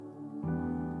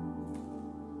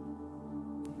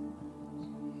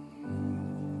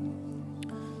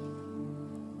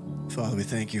Father, we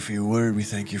thank you for your word. We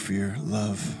thank you for your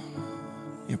love,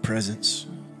 your presence.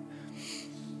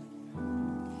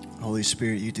 Holy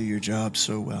Spirit, you do your job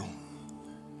so well.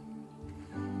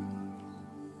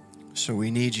 So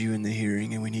we need you in the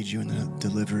hearing, and we need you in the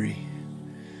delivery.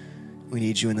 We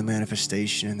need you in the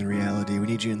manifestation and the reality. We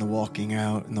need you in the walking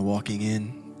out and the walking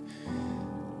in.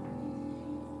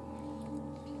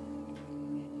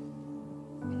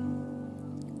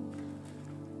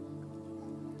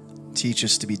 Teach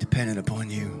us to be dependent upon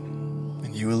you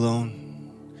and you alone.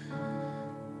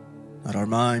 Not our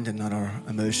mind and not our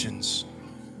emotions,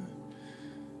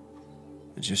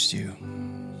 but just you.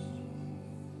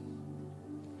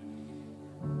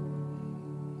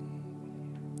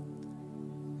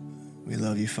 We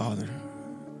love you, Father.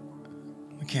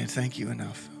 We can't thank you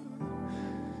enough.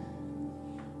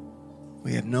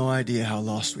 We have no idea how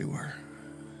lost we were.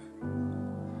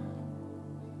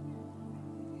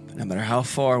 But no matter how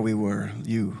far we were,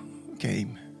 you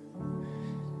came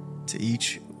to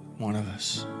each one of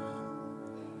us,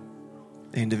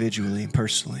 individually and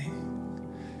personally,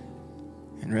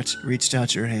 and reached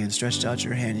out your hand, stretched out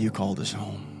your hand, and you called us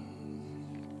home.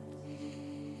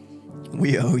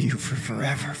 We owe you for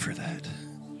forever for that.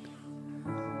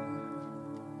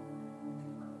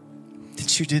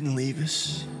 That you didn't leave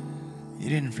us. You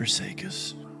didn't forsake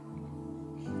us.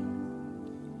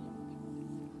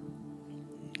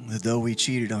 That though we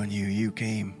cheated on you, you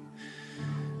came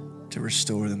to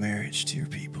restore the marriage to your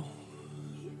people.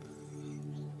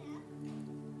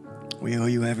 We owe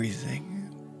you everything.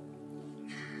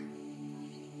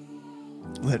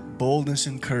 Let boldness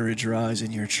and courage rise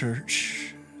in your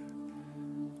church,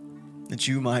 that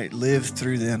you might live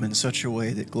through them in such a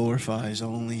way that glorifies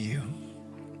only you.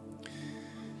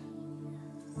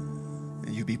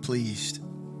 And you be pleased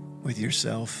with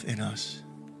yourself in us.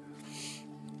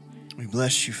 We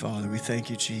bless you, Father. We thank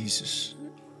you, Jesus.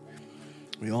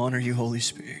 We honor you, Holy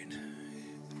Spirit.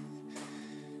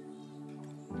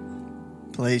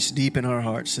 Place deep in our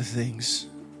hearts the things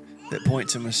that point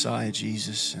to Messiah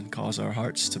Jesus and cause our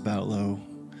hearts to bow low,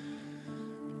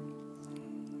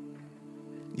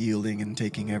 yielding and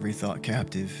taking every thought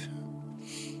captive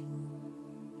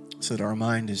so that our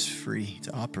mind is free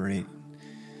to operate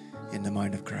in the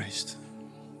mind of Christ.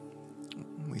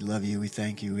 We love you. We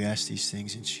thank you. We ask these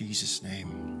things in Jesus'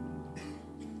 name.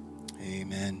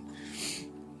 Amen.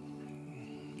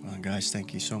 Well, guys,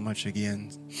 thank you so much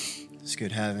again. It's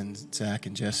good having Zach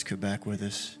and Jessica back with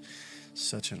us.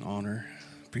 Such an honor.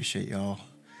 Appreciate y'all.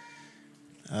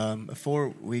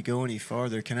 Before we go any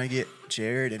farther, can I get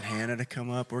Jared and Hannah to come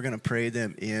up? We're going to pray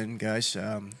them in, guys.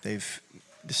 They've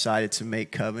decided to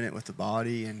make covenant with the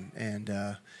body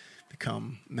and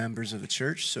become members of the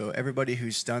church. So everybody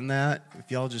who's done that, if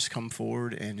y'all just come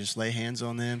forward and just lay hands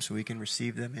on them so we can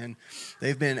receive them in.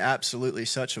 They've been absolutely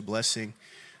such a blessing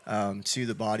to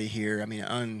the body here. I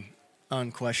mean,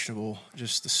 unquestionable,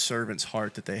 just the servant's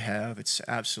heart that they have. It's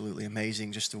absolutely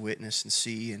amazing just to witness and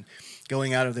see, and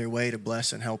going out of their way to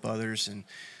bless and help others.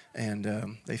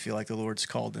 And they feel like the Lord's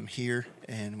called them here,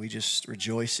 and we just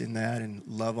rejoice in that and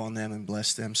love on them and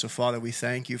bless them. So, Father, we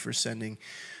thank you for sending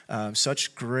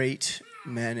such great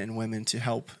men and women to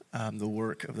help the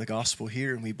work of the gospel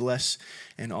here, and we bless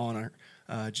and honor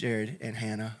Jared and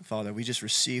Hannah. Father, we just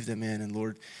receive them in, and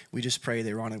Lord, we just pray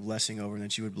their honor blessing over them,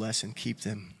 that you would bless and keep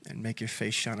them and make your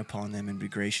face shine upon them and be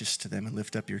gracious to them and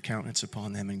lift up your countenance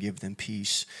upon them and give them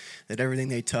peace, that everything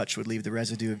they touch would leave the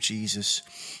residue of Jesus.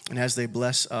 And as they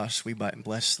bless us, we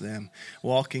bless them,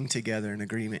 walking together in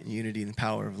agreement and unity and the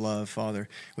power of love. Father,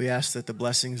 we ask that the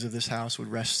blessings of this house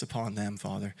would rest upon them,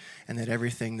 Father, and that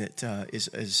everything that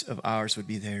is of ours would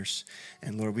be theirs.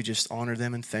 And Lord, we just honor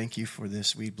them and thank you for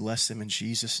this. We bless them in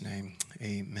Jesus' name.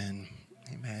 Amen.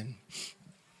 Amen.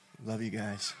 Love you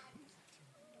guys.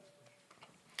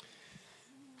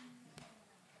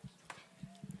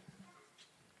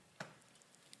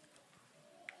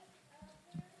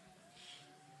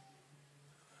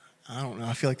 I don't know.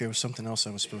 I feel like there was something else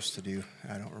I was supposed to do.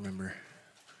 I don't remember.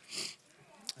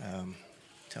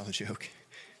 Tell a joke.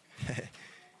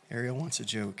 Ariel wants a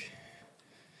joke.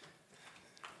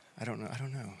 I don't know.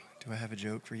 Do I have a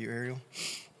joke for you, Ariel?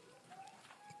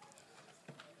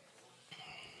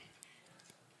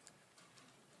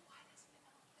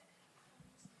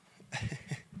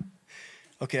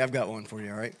 Okay, I've got one for you,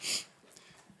 all right?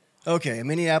 Okay, a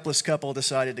Minneapolis couple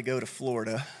decided to go to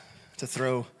Florida to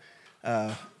throw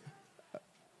out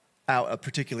a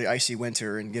particularly icy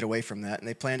winter and get away from that. And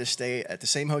they planned to stay at the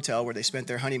same hotel where they spent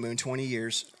their honeymoon 20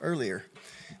 years earlier.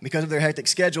 Because of their hectic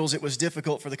schedules, it was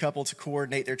difficult for the couple to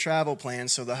coordinate their travel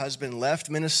plans, so the husband left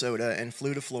Minnesota and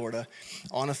flew to Florida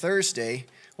on a Thursday,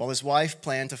 while his wife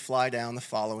planned to fly down the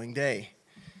following day.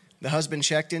 The husband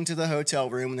checked into the hotel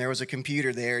room, and there was a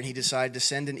computer there, and he decided to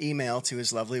send an email to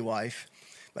his lovely wife.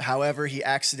 But however, he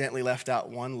accidentally left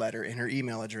out one letter in her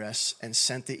email address and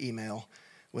sent the email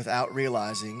without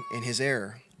realizing in his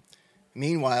error.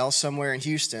 Meanwhile, somewhere in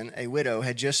Houston, a widow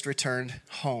had just returned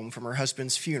home from her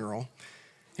husband's funeral,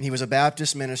 and he was a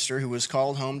Baptist minister who was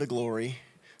called home to glory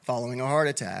following a heart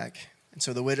attack. And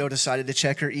so the widow decided to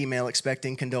check her email,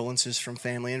 expecting condolences from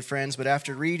family and friends. But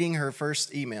after reading her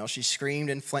first email, she screamed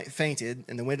and fainted,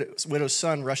 and the widow's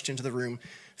son rushed into the room,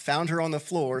 found her on the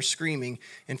floor, screaming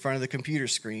in front of the computer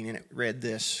screen, and it read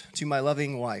this: "To my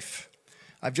loving wife,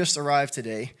 I've just arrived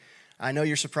today. I know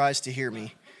you're surprised to hear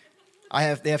me.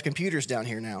 They have computers down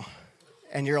here now,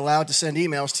 and you're allowed to send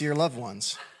emails to your loved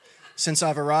ones. Since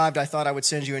I've arrived, I thought I would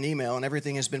send you an email, and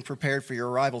everything has been prepared for your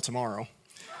arrival tomorrow.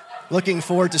 Looking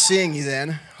forward to seeing you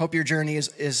then. Hope your journey is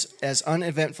as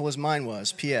uneventful as mine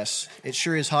was. P.S. It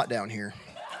sure is hot down here."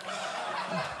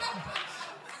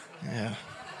 Yeah.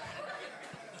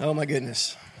 Oh my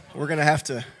goodness. We're going to have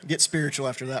to get spiritual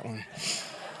after that one.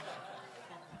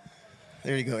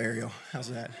 There you go, Ariel. How's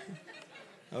that?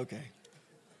 Okay.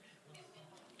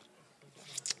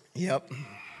 Yep.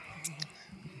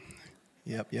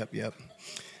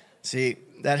 See,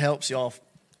 that helps y'all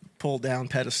pull down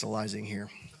pedestalizing here.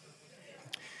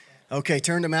 Okay,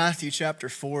 turn to Matthew chapter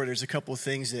 4. There's a couple of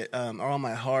things that are on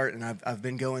my heart, and I've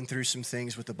been going through some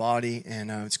things with the body,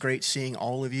 and it's great seeing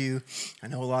all of you. I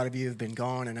know a lot of you have been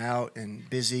gone and out and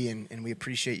busy, and we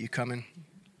appreciate you coming,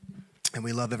 and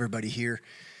we love everybody here,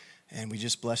 and we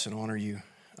just bless and honor you.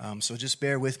 So just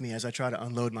bear with me as I try to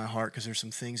unload my heart, because there's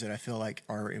some things that I feel like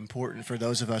are important for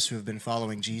those of us who have been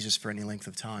following Jesus for any length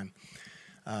of time.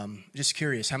 Just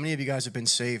curious, how many of you guys have been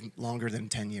saved longer than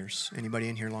 10 years? Anybody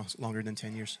in here longer than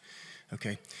 10 years?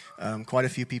 Okay, quite a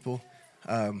few people.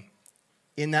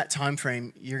 In that time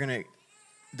frame,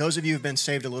 those of you who have been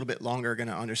saved a little bit longer are going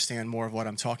to understand more of what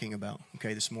I'm talking about,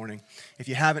 okay, this morning. If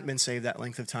you haven't been saved that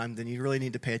length of time, then you really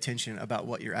need to pay attention about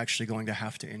what you're actually going to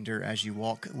have to endure as you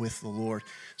walk with the Lord,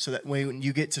 so that when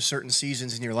you get to certain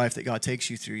seasons in your life that God takes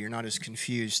you through, you're not as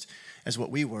confused as what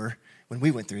we were when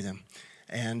we went through them.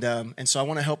 And so I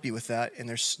want to help you with that, and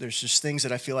there's just things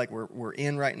that I feel like we're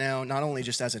in right now, not only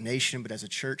just as a nation, but as a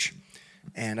church,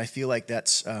 and I feel like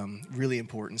that's really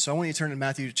important. So I want you to turn to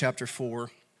Matthew chapter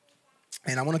 4.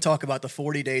 And I want to talk about the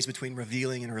 40 days between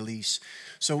revealing and release.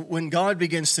 So when God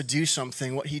begins to do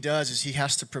something, what he does is he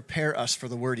has to prepare us for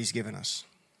the word he's given us.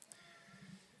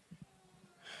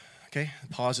 Okay,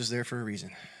 the pause is there for a reason.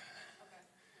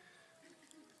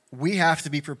 We have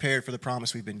to be prepared for the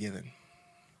promise we've been given.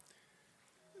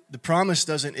 The promise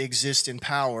doesn't exist in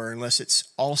power unless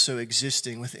it's also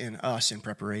existing within us in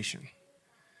preparation.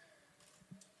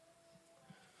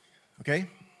 Okay?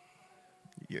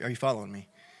 Are you following me?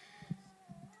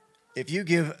 If you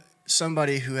give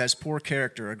somebody who has poor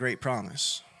character a great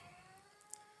promise,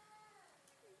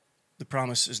 the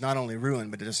promise is not only ruined,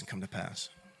 but it doesn't come to pass.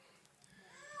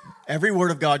 Every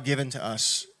word of God given to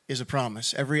us is a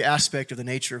promise. Every aspect of the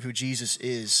nature of who Jesus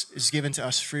is given to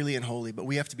us freely and wholly, but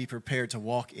we have to be prepared to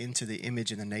walk into the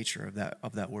image and the nature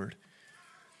of that word.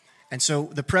 And so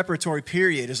the preparatory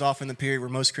period is often the period where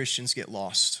most Christians get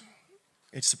lost.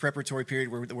 It's the preparatory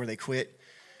period where they quit.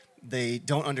 They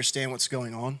don't understand what's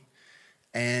going on.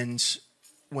 And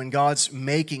when God's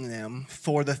making them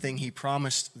for the thing he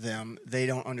promised them, they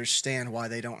don't understand why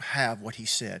they don't have what he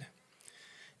said.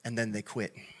 And then they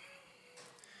quit.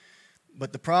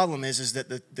 But the problem is that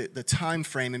the time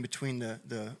frame in between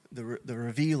the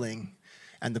revealing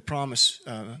and the promise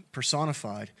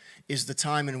personified is the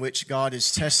time in which God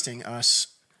is testing us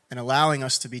and allowing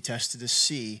us to be tested to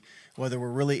see whether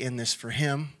we're really in this for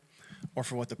him or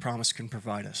for what the promise can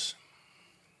provide us.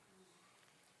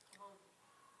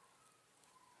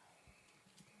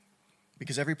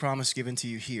 Because every promise given to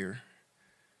you here,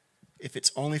 if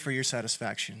it's only for your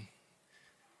satisfaction,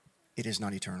 it is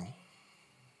not eternal.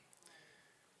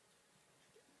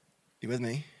 You with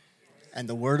me? And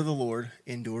the word of the Lord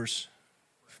endures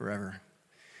forever.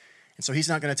 And so he's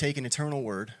not going to take an eternal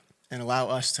word and allow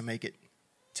us to make it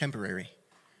temporary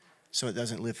so it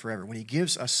doesn't live forever. When he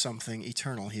gives us something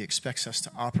eternal, he expects us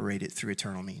to operate it through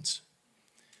eternal means.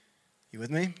 You with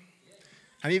me?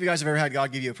 How many of you guys have ever had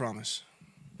God give you a promise?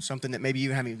 Something that maybe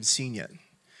you haven't even seen yet.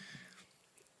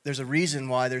 There's a reason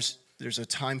why there's a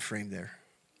time frame there.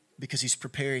 Because he's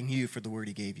preparing you for the word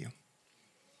he gave you.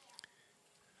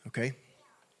 Okay?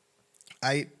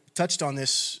 I touched on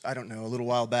this, a little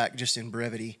while back, just in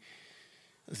brevity,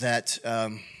 that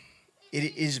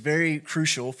it is very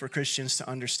crucial for Christians to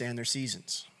understand their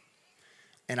seasons.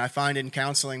 And I find in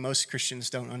counseling, most Christians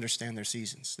don't understand their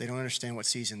seasons. They don't understand what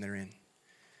season they're in.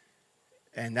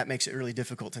 And that makes it really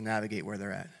difficult to navigate where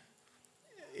they're at.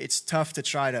 It's tough to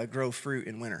try to grow fruit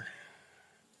in winter.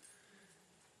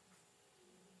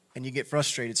 And you get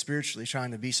frustrated spiritually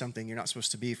trying to be something you're not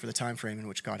supposed to be for the time frame in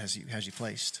which God has you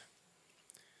placed.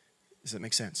 Does that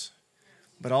make sense?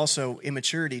 But also,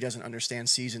 immaturity doesn't understand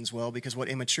seasons well, because what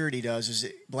immaturity does is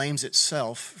it blames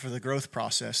itself for the growth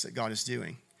process that God is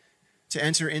doing. To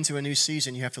enter into a new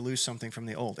season, you have to lose something from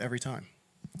the old every time.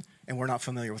 And we're not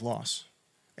familiar with loss.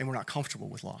 And we're not comfortable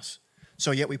with loss.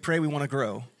 So yet we pray we want to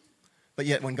grow. But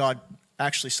yet when God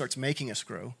actually starts making us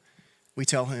grow, we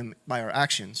tell him by our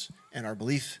actions and our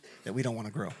belief that we don't want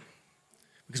to grow.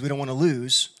 Because we don't want to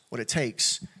lose what it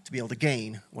takes to be able to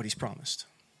gain what he's promised.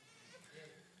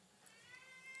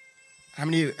 How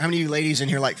many of you ladies in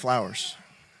here like flowers?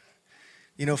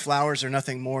 You know, flowers are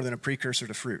nothing more than a precursor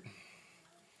to fruit.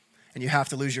 And you have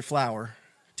to lose your flower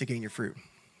to gain your fruit.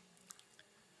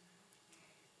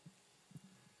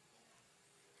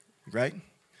 Right?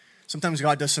 Sometimes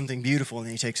God does something beautiful and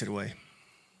then he takes it away.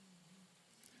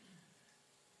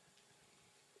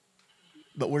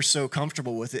 But we're so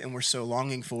comfortable with it and we're so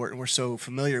longing for it and we're so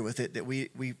familiar with it that we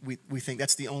think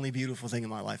that's the only beautiful thing in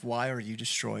my life. Why are you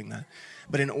destroying that?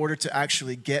 But in order to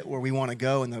actually get where we want to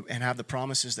go and have the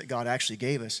promises that God actually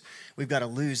gave us, we've got to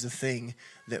lose the thing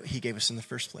that he gave us in the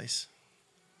first place.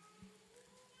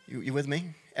 You with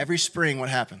me? Every spring, what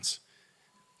happens?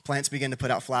 Plants begin to put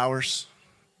out flowers,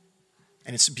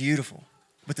 and it's beautiful,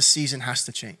 but the season has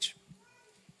to change.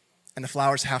 And the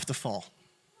flowers have to fall,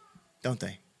 don't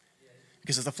they?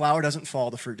 Because if the flower doesn't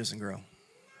fall, the fruit doesn't grow.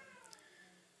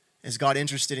 Is God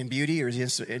interested in beauty or is he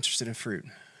interested in fruit?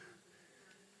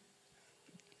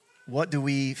 What do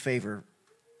we favor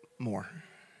more?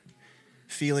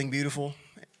 Feeling beautiful,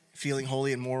 feeling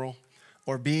holy and moral,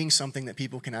 or being something that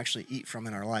people can actually eat from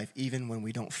in our life, even when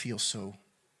we don't feel so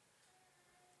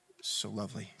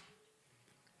lovely?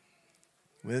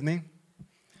 With me?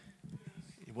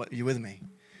 You with me?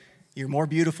 You're more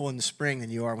beautiful in the spring than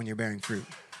you are when you're bearing fruit.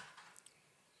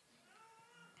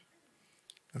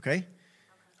 Okay?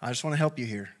 I just want to help you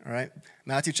here, all right?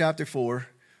 Matthew chapter 4.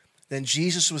 Then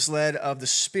Jesus was led of the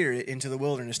Spirit into the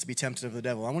wilderness to be tempted of the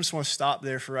devil. I just want to stop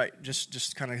there for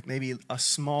just kind of maybe a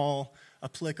small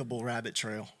applicable rabbit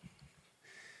trail.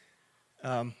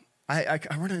 I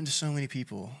run into so many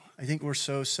people. I think we're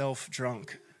so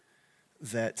self-drunk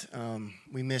that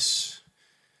we miss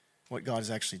what God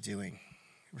is actually doing.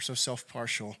 We're so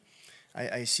self-partial.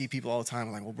 I see people all the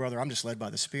time like, well, brother, I'm just led by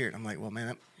the Spirit. I'm like, well,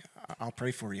 man, I'll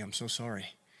pray for you. I'm so sorry.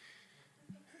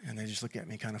 And they just look at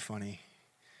me kind of funny.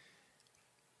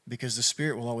 Because the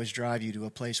Spirit will always drive you to a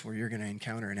place where you're going to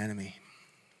encounter an enemy.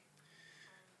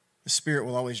 The Spirit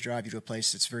will always drive you to a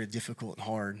place that's very difficult and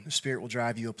hard. The Spirit will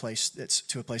drive you to a place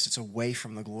that's away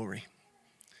from the glory.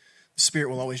 The Spirit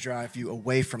will always drive you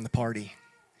away from the party.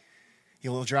 He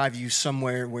will drive you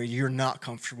somewhere where you're not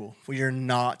comfortable, where you're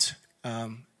not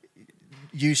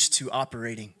used to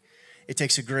operating. It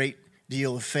takes a great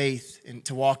deal of faith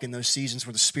to walk in those seasons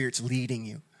where the Spirit's leading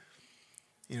you.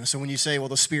 You know, so when you say, well,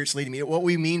 the Spirit's leading me, what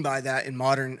we mean by that in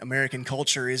modern American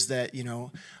culture is that, you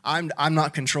know, I'm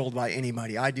not controlled by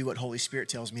anybody. I do what Holy Spirit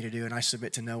tells me to do, and I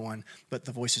submit to no one but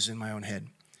the voices in my own head.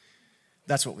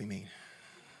 That's what we mean.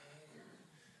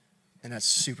 And that's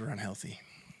super unhealthy.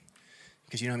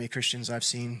 Because you know how many Christians I've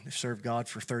seen serve God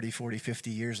for 30, 40, 50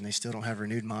 years, and they still don't have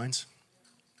renewed minds?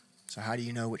 So how do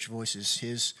you know which voice is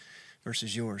his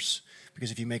versus yours? Because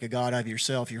if you make a God out of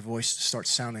yourself, your voice starts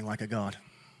sounding like a God.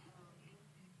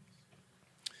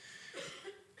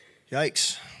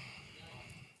 Yikes.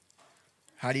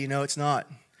 How do you know it's not?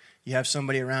 You have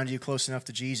somebody around you close enough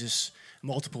to Jesus,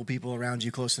 multiple people around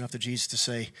you close enough to Jesus to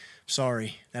say,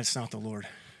 sorry, that's not the Lord.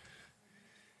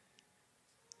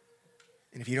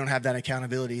 And if you don't have that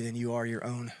accountability, then you are your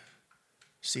own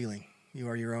ceiling. You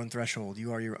are your own threshold.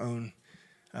 You are your own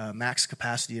max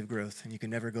capacity of growth, and you can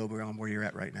never go beyond where you're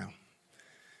at right now.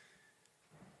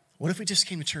 What if we just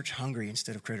came to church hungry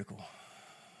instead of critical?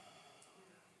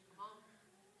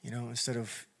 You know, instead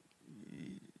of,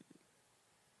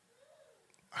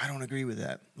 I don't agree with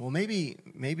that. Well, maybe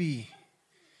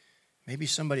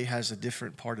somebody has a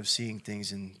different part of seeing things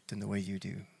than the way you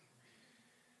do.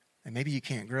 And maybe you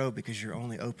can't grow because you're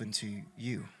only open to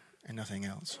you and nothing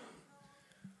else.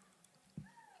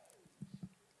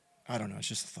 I don't know, it's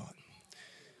just a thought.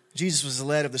 Jesus was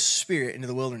led of the Spirit into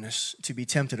the wilderness to be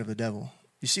tempted of the devil.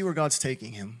 You see where God's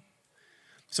taking him?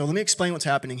 So let me explain what's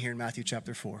happening here in Matthew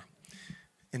chapter 4.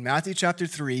 In Matthew chapter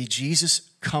 3,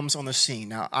 Jesus comes on the scene.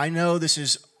 Now, I know this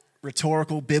is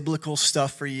rhetorical, biblical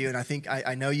stuff for you, and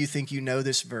I know you think you know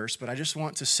this verse, but I just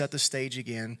want to set the stage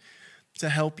again to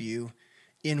help you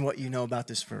in what you know about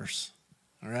this verse.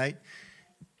 All right?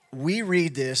 We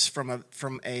read this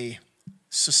from a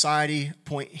society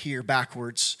point here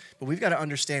backwards, but we've got to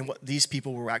understand what these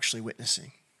people were actually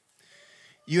witnessing.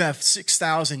 You have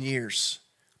 6,000 years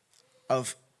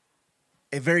of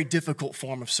a very difficult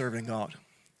form of serving God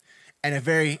and a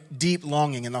very deep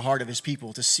longing in the heart of his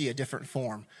people to see a different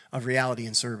form of reality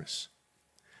and service.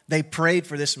 They prayed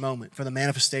for this moment, for the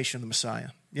manifestation of the Messiah.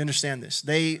 You understand this?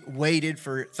 They waited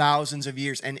for thousands of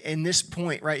years. And in this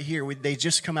point right here, they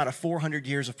just come out of 400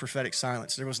 years of prophetic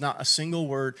silence. There was not a single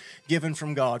word given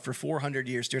from God for 400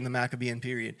 years during the Maccabean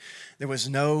period. There was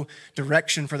no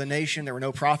direction for the nation. There were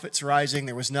no prophets rising.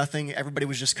 There was nothing. Everybody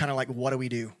was just kind of like, what do we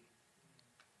do?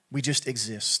 We just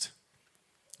exist.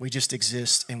 We just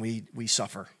exist and we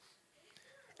suffer.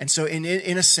 And so in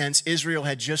a sense, Israel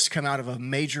had just come out of a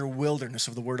major wilderness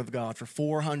of the Word of God for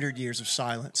 400 years of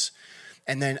silence.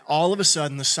 And then all of a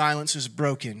sudden, the silence is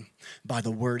broken by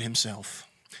the Word himself.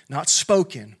 Not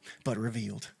spoken, but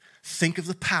revealed. Think of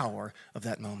the power of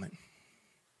that moment.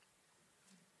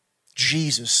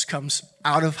 Jesus comes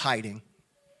out of hiding,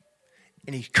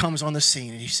 and he comes on the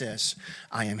scene, and he says,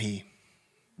 I am he.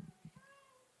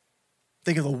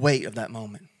 Think of the weight of that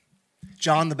moment.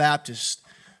 John the Baptist,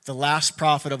 the last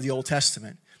prophet of the Old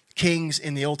Testament. Kings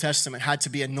in the Old Testament had to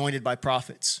be anointed by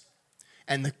prophets.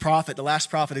 And the last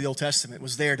prophet of the Old Testament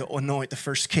was there to anoint the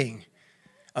first king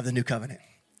of the new covenant.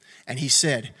 And he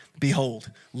said,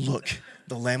 behold, look,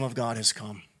 the Lamb of God has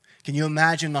come. Can you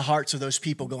imagine the hearts of those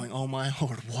people going, oh my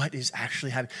Lord, what is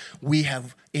actually happening? We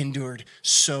have endured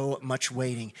so much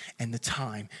waiting, and the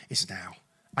time is now.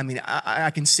 I mean,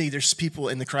 I can see there's people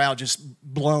in the crowd just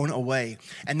blown away.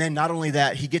 And then not only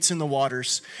that, he gets in the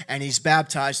waters and he's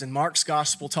baptized. And Mark's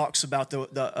gospel talks about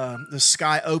the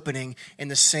sky opening in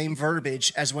the same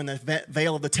verbiage as when the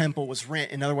veil of the temple was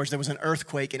rent. In other words, there was an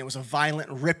earthquake and it was a violent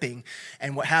ripping.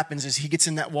 And what happens is he gets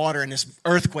in that water and this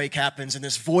earthquake happens and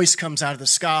this voice comes out of the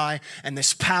sky and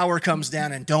this power comes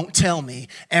down. And don't tell me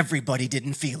everybody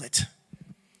didn't feel it.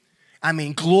 I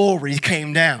mean, glory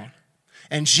came down.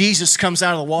 And Jesus comes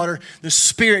out of the water. The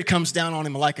Spirit comes down on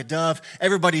him like a dove.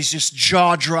 Everybody's just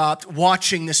jaw-dropped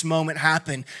watching this moment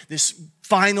happen. This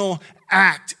final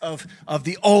act of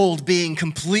the old being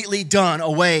completely done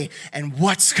away. And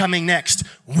what's coming next?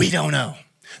 We don't know.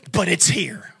 But it's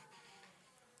here.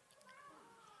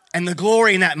 And the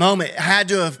glory in that moment had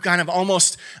to have kind of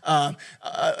almost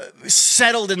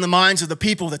settled in the minds of the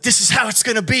people that this is how it's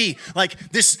going to be.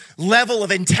 Like this level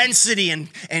of intensity and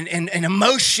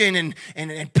emotion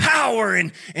and power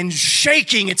and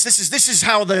shaking. This is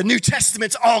how the New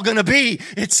Testament's all going to be.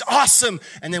 It's awesome.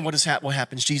 And then what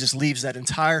happens? Jesus leaves that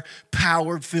entire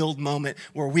power-filled moment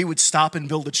where we would stop and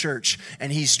build a church.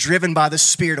 And he's driven by the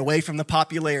Spirit away from the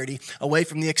popularity, away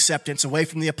from the acceptance, away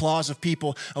from the applause of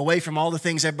people, away from all the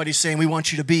things everybody's saying we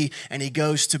want you to be, and he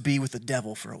goes to be with the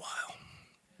devil for a while.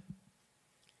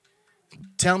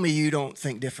 Tell me you don't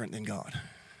think different than God.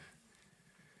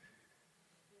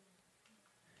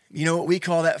 You know what we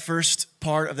call that first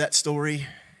part of that story?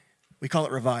 We call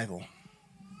it revival.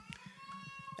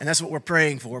 And that's what we're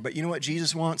praying for. But you know what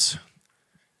Jesus wants?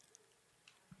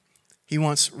 He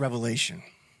wants revelation.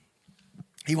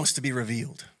 He wants to be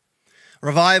revealed.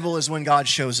 Revival is when God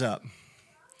shows up.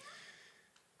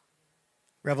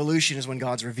 Revolution is when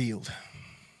God's revealed.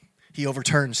 He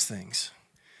overturns things.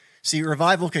 See,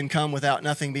 revival can come without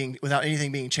anything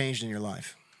being changed in your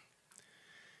life.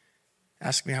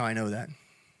 Ask me how I know that.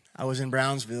 I was in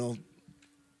Brownsville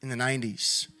in the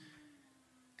 90s,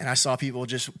 and I saw people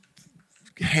just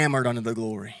hammered under the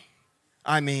glory.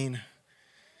 I mean,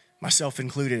 myself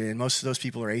included, and most of those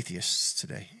people are atheists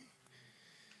today.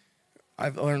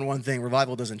 I've learned one thing: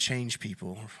 revival doesn't change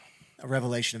people. A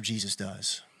revelation of Jesus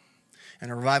does.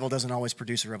 And a revival doesn't always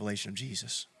produce a revelation of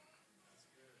Jesus.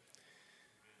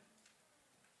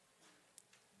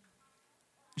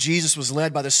 Jesus was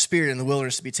led by the Spirit in the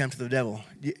wilderness to be tempted of the devil.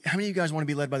 How many of you guys want to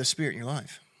be led by the Spirit in your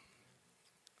life?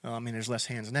 Well, I mean, there's less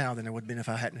hands now than there would have been if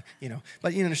I hadn't,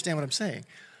 But you understand what I'm saying.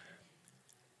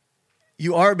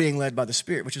 You are being led by the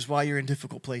Spirit, which is why you're in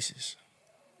difficult places.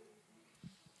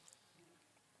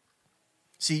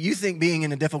 See, you think being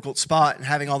in a difficult spot and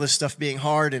having all this stuff being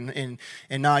hard and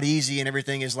not easy and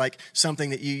everything is like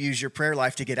something that you use your prayer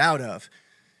life to get out of,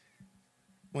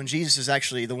 when Jesus is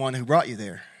actually the one who brought you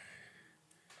there.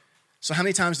 So how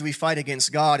many times do we fight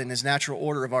against God in his natural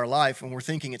order of our life when we're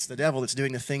thinking it's the devil that's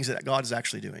doing the things that God is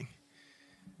actually doing?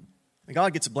 And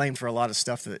God gets blamed for a lot of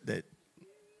stuff that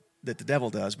the devil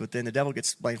does, but then the devil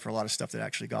gets blamed for a lot of stuff that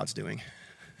actually God's doing.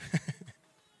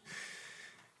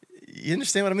 You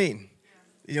understand what I mean?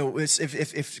 You know,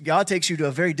 if God takes you to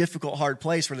a very difficult, hard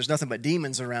place where there's nothing but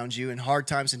demons around you and hard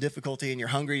times and difficulty and you're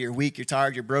hungry, you're weak, you're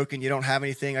tired, you're broken, you don't have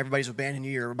anything, everybody's abandoning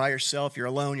you, you're by yourself, you're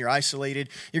alone, you're isolated,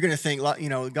 you're going to think, you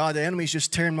know, God, the enemy's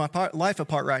just tearing my life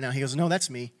apart right now. He goes, no, that's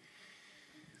me.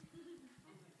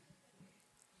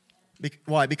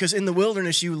 Why? Because in the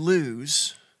wilderness you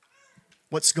lose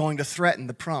what's going to threaten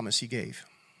the promise he gave.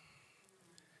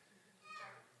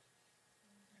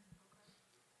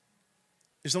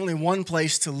 There's only one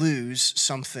place to lose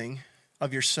something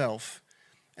of yourself,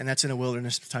 and that's in a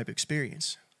wilderness type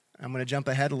experience. I'm going to jump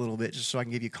ahead a little bit just so I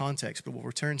can give you context, but we'll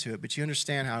return to it. But you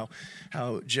understand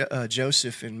how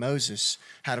Joseph and Moses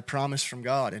had a promise from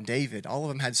God, and David, all of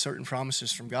them had certain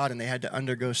promises from God, and they had to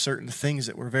undergo certain things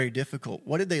that were very difficult.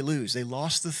 What did they lose? They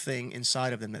lost the thing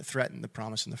inside of them that threatened the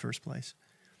promise in the first place.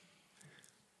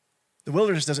 The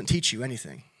wilderness doesn't teach you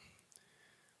anything.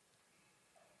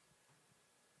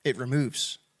 It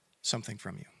removes something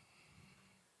from you.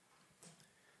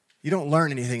 You don't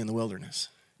learn anything in the wilderness.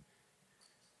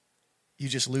 You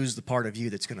just lose the part of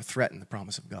you that's going to threaten the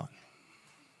promise of God.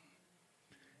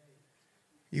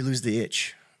 You lose the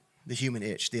itch, the human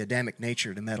itch, the Adamic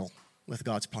nature to meddle with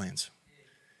God's plans.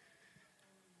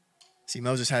 See,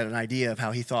 Moses had an idea of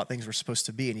how he thought things were supposed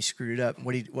to be, and he screwed it up.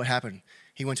 What happened?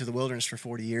 He went to the wilderness for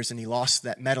 40 years, and he lost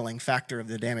that meddling factor of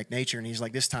the Adamic nature, and he's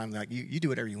like, this time, like, you do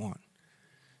whatever you want.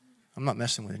 I'm not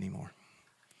messing with it anymore.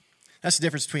 That's the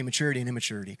difference between maturity and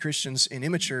immaturity. Christians in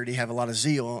immaturity have a lot of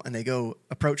zeal, and they go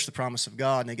approach the promise of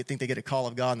God, and they think they get a call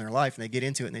of God in their life, and they get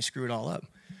into it, and they screw it all up.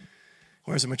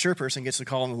 Whereas a mature person gets the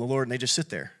call of the Lord, and they just sit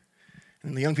there.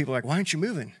 And the young people are like, why aren't you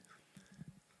moving?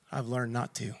 I've learned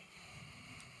not to.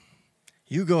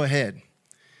 You go ahead.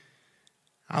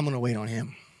 I'm going to wait on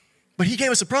him. But he gave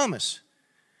us a promise.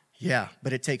 Yeah,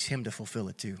 but it takes him to fulfill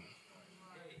it too.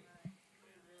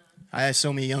 I have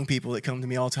so many young people that come to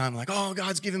me all the time like, oh,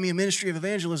 God's given me a ministry of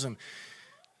evangelism.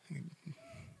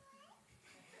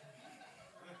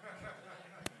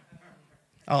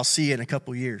 I'll see you in a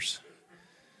couple years.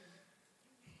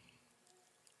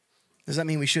 Does that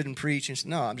mean we shouldn't preach?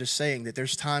 No, I'm just saying that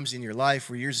there's times in your life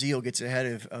where your zeal gets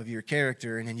ahead of your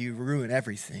character and then you ruin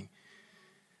everything.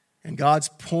 And God's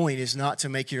point is not to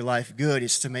make your life good,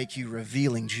 it's to make you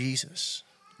revealing Jesus.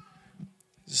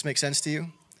 Does this make sense to you?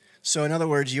 So in other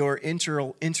words, your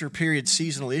inter-period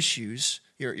seasonal issues,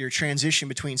 your transition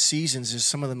between seasons is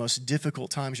some of the most difficult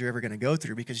times you're ever going to go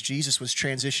through because Jesus was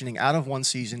transitioning out of one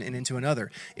season and into another.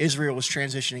 Israel was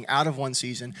transitioning out of one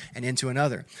season and into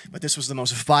another. But this was the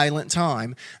most violent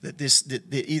time that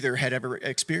either had ever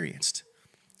experienced.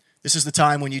 This is the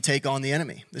time when you take on the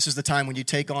enemy. This is the time when you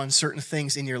take on certain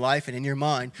things in your life and in your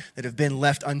mind that have been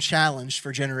left unchallenged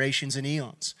for generations and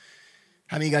eons.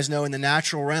 How many of you guys know in the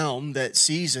natural realm that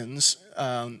seasons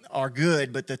are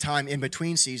good, but the time in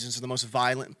between seasons are the most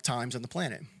violent times on the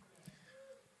planet?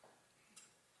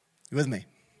 You with me?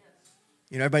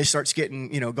 You know, everybody starts getting,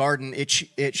 garden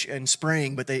itch in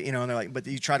spring, but they're like, but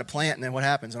you try to plant, and then what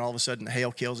happens? And all of a sudden, the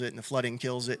hail kills it, and the flooding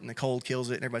kills it, and the cold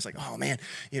kills it, and everybody's like, oh man,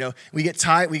 we get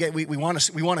tired, we want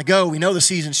to go, we know the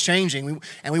season's changing,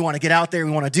 and we want to get out there,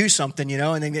 we want to do something,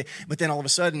 but then all of a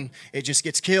sudden, it just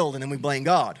gets killed, and then we blame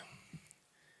God.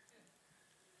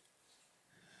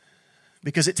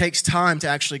 Because it takes time to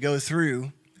actually go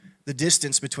through the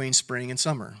distance between spring and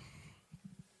summer.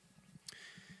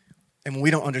 And when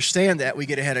we don't understand that, we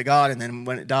get ahead of God, and then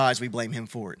when it dies, we blame him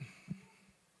for it. Have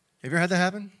you ever had that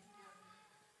happen?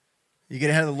 You get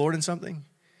ahead of the Lord in something?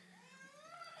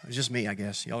 It's just me, I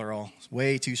guess. Y'all are all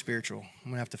way too spiritual.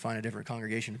 I'm going to have to find a different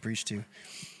congregation to preach to.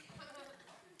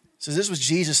 So this was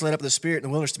Jesus led up the Spirit in the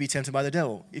wilderness to be tempted by the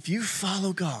devil. If you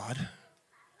follow God,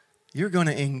 you're going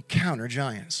to encounter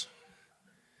giants.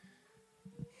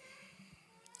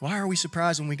 Why are we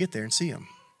surprised when we get there and see them?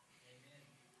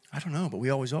 I don't know, but we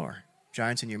always are.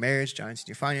 Giants in your marriage, giants in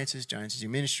your finances, giants in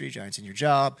your ministry, giants in your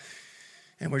job.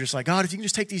 And we're just like, God, if you can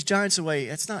just take these giants away,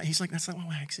 he's like, that's not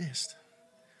why I exist.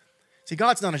 See,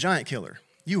 God's not a giant killer.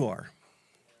 You are.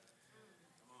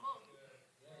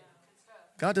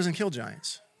 God doesn't kill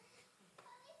giants.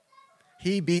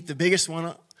 He beat the biggest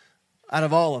one out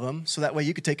of all of them, so that way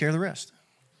you could take care of the rest.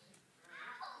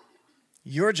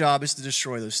 Your job is to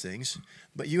destroy those things,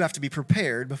 but you have to be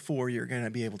prepared before you're going to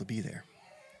be able to be there.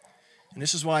 And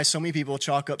this is why so many people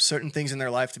chalk up certain things in their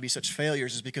life to be such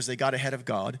failures, is because they got ahead of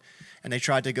God and they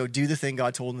tried to go do the thing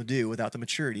God told them to do without the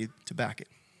maturity to back it.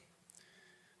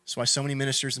 That's why so many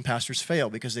ministers and pastors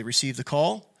fail, because they receive the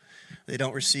call, they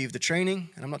don't receive the training,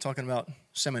 and I'm not talking about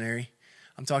seminary,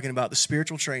 I'm talking about the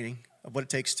spiritual training of what it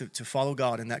takes to follow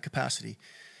God in that capacity,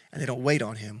 and they don't wait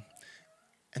on him,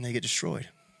 and they get destroyed.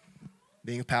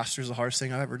 Being a pastor is the hardest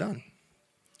thing I've ever done.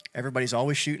 Everybody's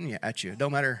always shooting at you. It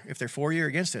don't matter if they're for you or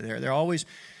against it. They're always.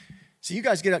 So you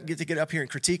guys get to get up here and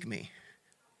critique me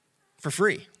for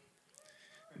free.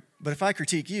 But if I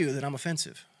critique you, then I'm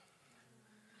offensive.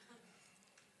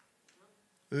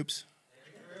 Oops.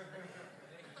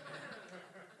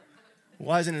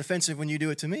 Why isn't it offensive when you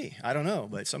do it to me? I don't know,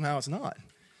 but somehow it's not.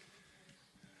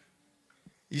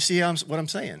 You see what I'm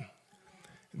saying?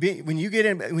 When you get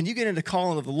into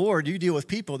calling of the Lord, you deal with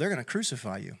people, they're going to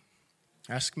crucify you.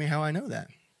 Ask me how I know that.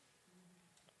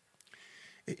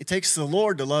 It takes the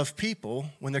Lord to love people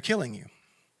when they're killing you.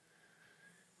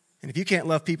 And if you can't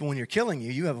love people when you're killing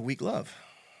you, you have a weak love.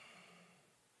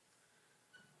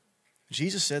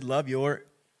 Jesus said, love your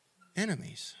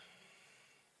enemies.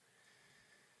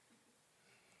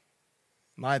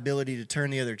 My ability to turn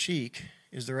the other cheek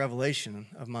is the revelation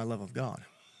of my love of God.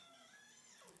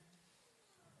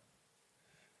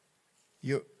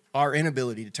 Our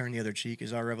inability to turn the other cheek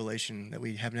is our revelation that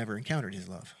we have never encountered his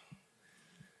love.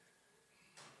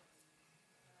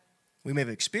 We may have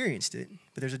experienced it,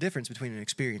 but there's a difference between an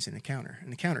experience and an encounter. An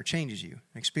encounter changes you.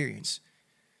 An experience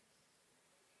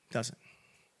doesn't.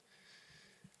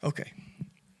 Okay.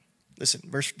 Listen,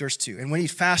 verse 2. And when he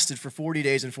fasted for 40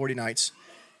 days and 40 nights,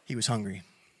 he was hungry.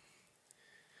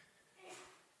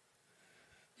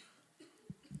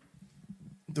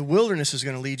 The wilderness is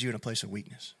going to lead you in a place of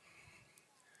weakness.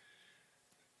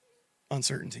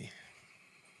 Uncertainty.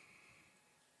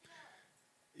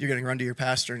 You're going to run to your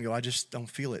pastor and go, I just don't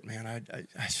feel it, man. I'm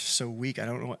just so weak. I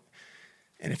don't know what.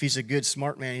 And if he's a good,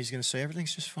 smart man, he's going to say,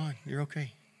 everything's just fine. You're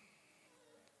okay.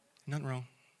 Nothing wrong.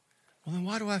 Well, then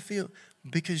why do I feel?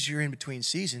 Because you're in between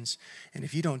seasons. And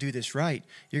if you don't do this right,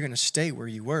 you're going to stay where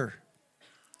you were.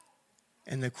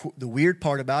 And the weird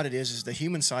part about it is the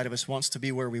human side of us wants to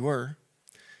be where we were.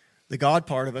 The God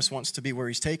part of us wants to be where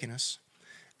he's taken us.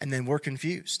 And then we're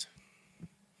confused.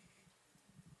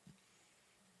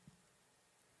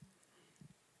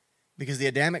 Because the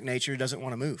Adamic nature doesn't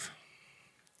want to move.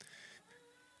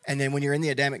 And then when you're in the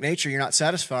Adamic nature, you're not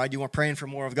satisfied. You are praying for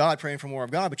more of God,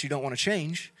 but you don't want to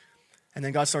change. And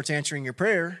then God starts answering your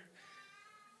prayer,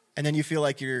 and then you feel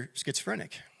like you're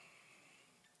schizophrenic.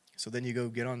 So then you go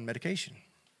get on medication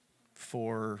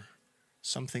for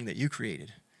something that you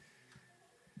created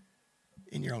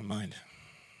in your own mind.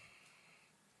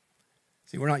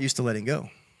 See, we're not used to letting go. Do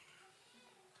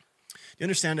you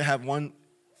understand to have one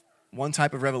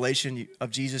type of revelation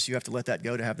of Jesus, you have to let that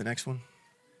go to have the next one?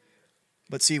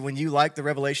 But see, when you like the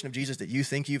revelation of Jesus that you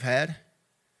think you've had,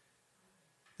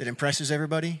 that impresses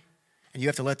everybody, and you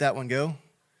have to let that one go,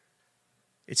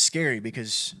 it's scary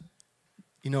because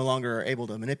you no longer are able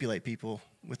to manipulate people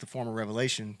with the form of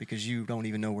revelation because you don't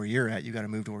even know where you're at. You got to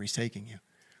move to where he's taking you.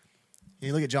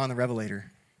 You look at John the Revelator,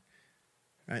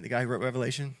 right? The guy who wrote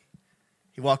Revelation.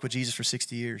 He walked with Jesus for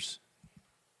 60 years.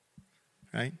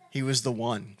 Right? He was the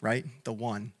one, right? The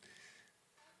one.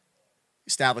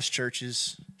 Established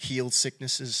churches, healed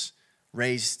sicknesses,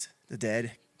 raised the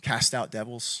dead, cast out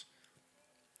devils.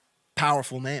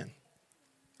 Powerful man.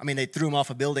 I mean, they threw him off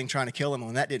a building trying to kill him. And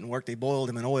when that didn't work, they boiled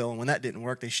him in oil. And when that didn't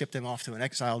work, they shipped him off to an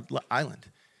exiled island.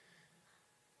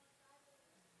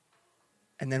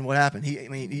 And then what happened?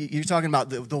 You're talking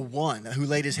about the one who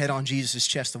laid his head on Jesus'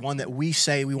 chest, the one that we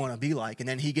say we want to be like. And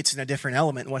then he gets in a different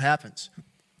element. And what happens?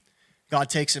 God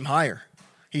takes him higher.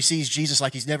 He sees Jesus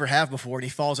like he's never have before, and he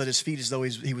falls at his feet as though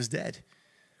he was dead.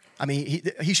 I mean,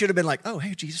 he should have been like, oh,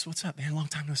 hey, Jesus, what's up, man? Long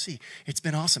time no see. It's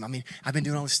been awesome. I mean, I've been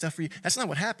doing all this stuff for you. That's not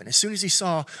what happened. As soon as he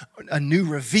saw a new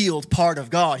revealed part of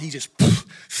God, he just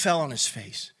fell on his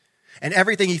face. And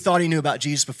everything he thought he knew about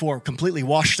Jesus before completely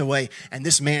washed away, and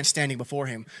this man standing before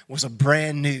him was a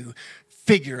brand new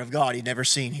figure of God he'd never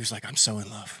seen. He was like, I'm so in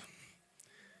love.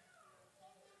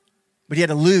 But he had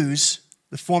to lose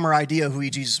the former idea of who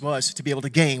Jesus was to be able to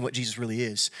gain what Jesus really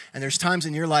is. And there's times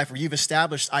in your life where you've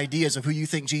established ideas of who you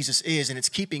think Jesus is, and it's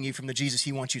keeping you from the Jesus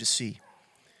he wants you to see.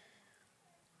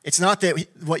 It's not that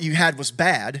what you had was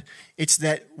bad. It's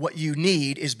that what you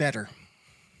need is better.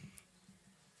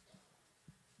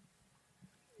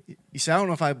 You say, I don't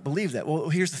know if I believe that. Well,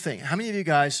 here's the thing. How many of you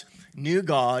guys knew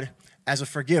God as a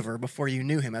forgiver before you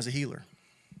knew him as a healer?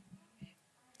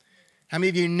 How many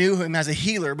of you knew him as a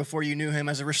healer before you knew him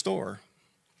as a restorer?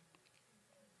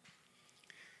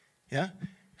 Yeah?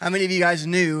 How many of you guys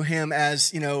knew him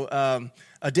as,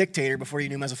 a dictator before you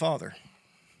knew him as a father?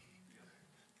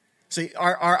 See,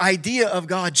 our idea of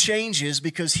God changes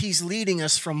because he's leading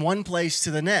us from one place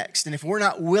to the next. And if we're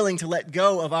not willing to let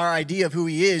go of our idea of who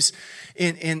he is,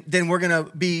 then we're going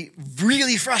to be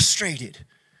really frustrated.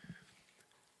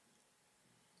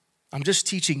 I'm just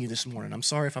teaching you this morning. I'm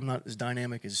sorry if I'm not as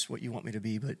dynamic as what you want me to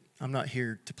be, but I'm not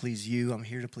here to please you. I'm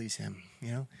here to please him,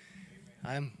 you know?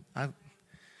 I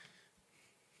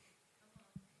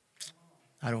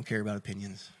don't care about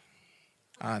opinions.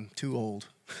 I'm too old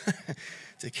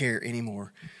to care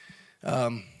anymore.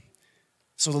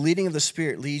 So the leading of the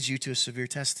Spirit leads you to a severe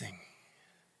testing.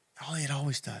 Oh, it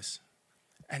always does.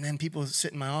 And then people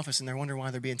sit in my office and they're wondering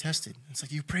why they're being tested. It's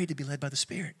like, you prayed to be led by the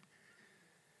Spirit.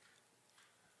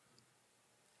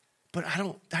 But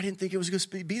I didn't think it was going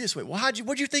to be this way. Well, what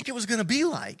did you think it was going to be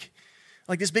like?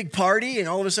 Like this big party, and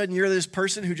all of a sudden you're this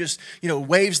person who just,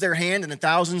 waves their hand and then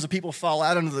thousands of people fall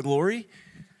out into the glory?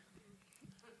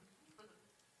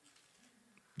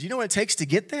 Do you know what it takes to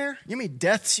get there? You know how many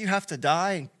deaths you have to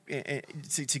die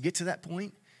to get to that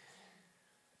point?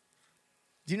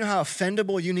 Do you know how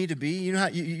offendable you need to be? You know how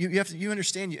you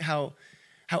understand how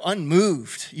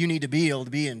unmoved you need to be able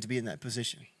to be in that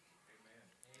position.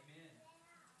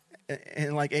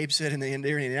 And like Abe said during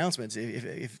the announcements,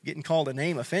 if getting called a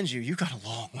name offends you, you've got a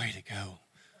long way to go.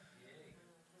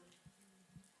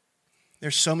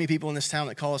 There's so many people in this town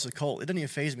that call us a cult. It doesn't even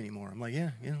faze me anymore. I'm like,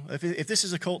 yeah, if this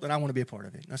is a cult, then I want to be a part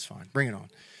of it. That's fine. Bring it on.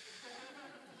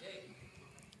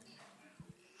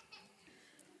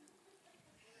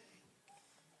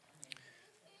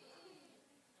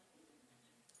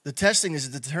 The testing is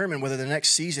to determine whether the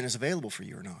next season is available for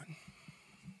you or not.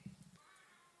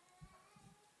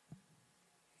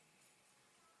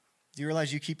 Do you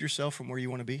realize you keep yourself from where you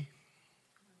want to be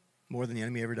more than the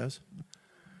enemy ever does?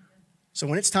 So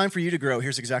when it's time for you to grow,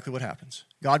 here's exactly what happens.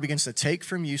 God begins to take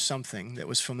from you something that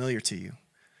was familiar to you,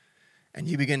 and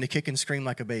you begin to kick and scream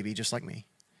like a baby, just like me.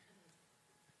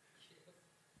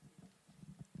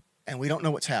 And we don't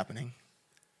know what's happening.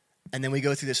 And then we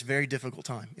go through this very difficult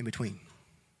time in between.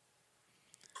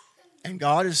 And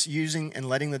God is using and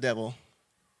letting the devil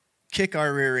kick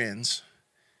our rear ends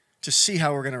to see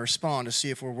how we're going to respond, to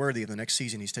see if we're worthy of the next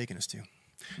season he's taking us to.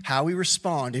 How we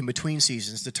respond in between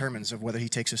seasons determines of whether he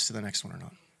takes us to the next one or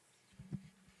not.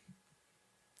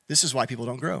 This is why people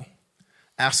don't grow.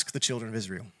 Ask the children of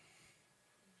Israel.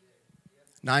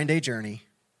 9-day journey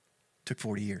took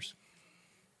 40 years.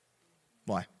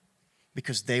 Why?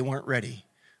 Because they weren't ready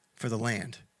for the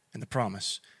land and the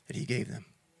promise that he gave them.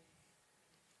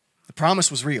 The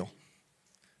promise was real.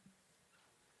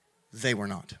 They were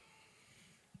not.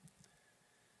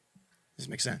 Does it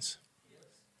make sense?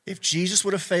 If Jesus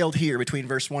would have failed here between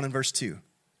verse 1 and verse 2, it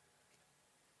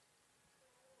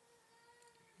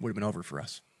would have been over for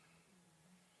us.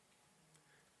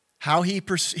 How he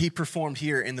performed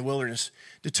here in the wilderness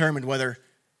determined whether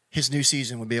his new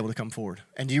season would be able to come forward.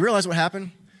 And do you realize what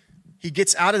happened? He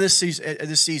gets out of this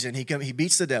season. He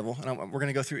beats the devil, and we're going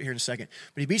to go through it here in a second.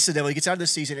 But he beats the devil. He gets out of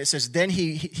this season. It says, then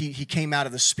he came out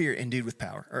of the Spirit endued with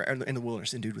power, or in the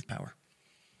wilderness endued with power.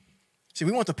 See,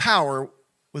 we want the power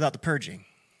without the purging.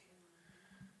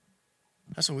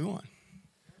 That's what we want.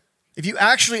 If you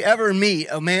actually ever meet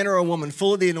a man or a woman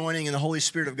full of the anointing and the Holy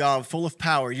Spirit of God, full of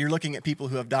power, you're looking at people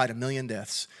who have died 1,000,000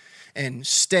 deaths and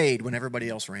stayed when everybody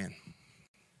else ran.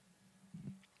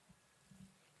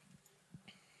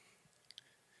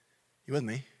 You with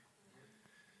me?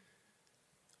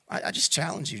 I just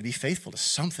challenge you to be faithful to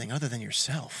something other than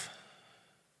yourself.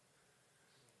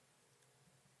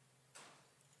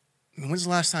 I mean, when's the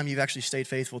last time you've actually stayed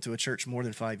faithful to a church more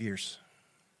than 5 years?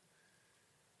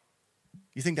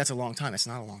 You think that's a long time. It's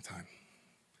not a long time.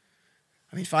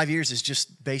 I mean, 5 years is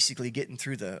just basically getting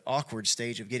through the awkward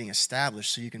stage of getting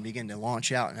established so you can begin to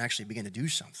launch out and actually begin to do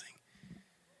something.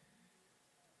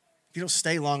 If you don't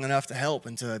stay long enough to help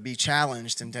and to be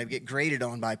challenged and to get graded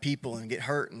on by people and get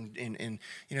hurt and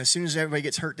as soon as everybody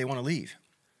gets hurt, they want to leave.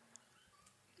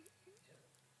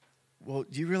 Well,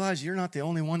 do you realize you're not the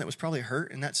only one that was probably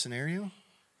hurt in that scenario?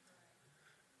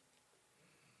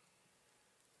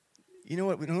 You know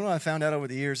what I found out over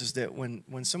the years is that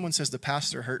when someone says the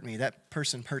pastor hurt me, that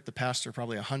person hurt the pastor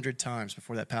probably 100 times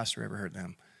before that pastor ever hurt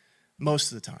them.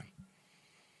 Most of the time.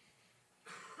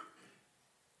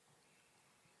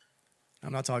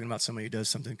 I'm not talking about somebody who does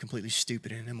something completely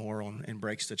stupid and immoral and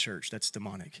breaks the church. That's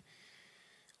demonic.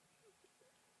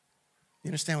 You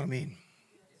understand what I mean?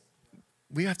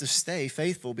 We have to stay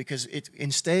faithful because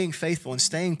in staying faithful and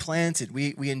staying planted,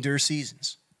 we endure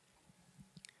seasons.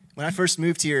 When I first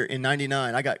moved here in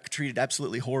 99, I got treated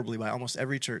absolutely horribly by almost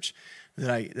every church that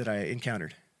I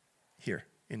encountered here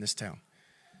in this town.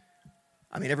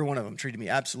 I mean, every one of them treated me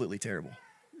absolutely terrible.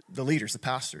 The leaders, the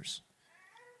pastors.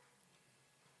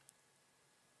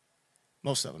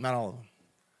 Most of them, not all of them.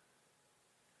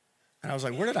 And I was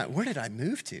like, where did I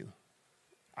move to?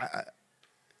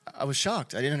 I was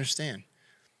shocked. I didn't understand.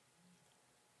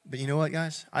 But you know what,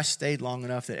 guys? I stayed long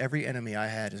enough that every enemy I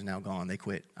had is now gone. They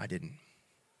quit. I didn't.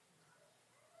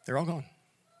 They're all gone.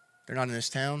 They're not in this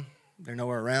town. They're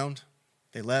nowhere around.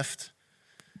 They left.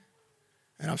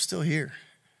 And I'm still here.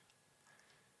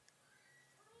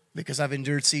 Because I've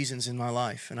endured seasons in my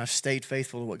life, and I've stayed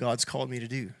faithful to what God's called me to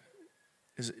do.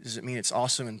 Does it mean it's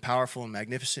awesome and powerful and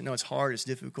magnificent? No, it's hard, it's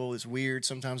difficult, it's weird.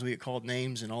 Sometimes we get called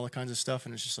names and all that kinds of stuff,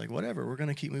 and it's just like, whatever, we're going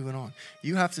to keep moving on.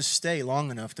 You have to stay long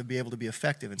enough to be able to be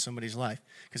effective in somebody's life,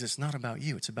 because it's not about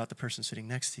you, it's about the person sitting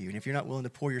next to you. And if you're not willing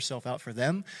to pour yourself out for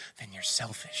them, then you're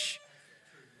selfish.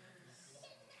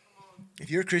 If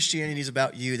your Christianity is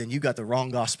about you, then you got the wrong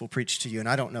gospel preached to you. And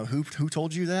I don't know who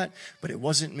told you that, but it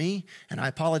wasn't me. And I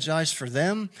apologize for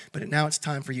them, but now it's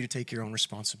time for you to take your own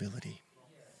responsibility.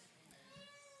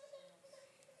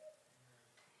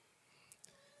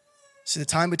 See, the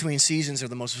time between seasons are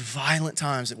the most violent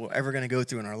times that we're ever going to go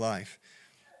through in our life.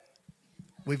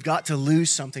 We've got to lose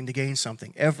something to gain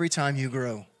something. Every time you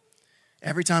grow,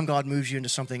 every time God moves you into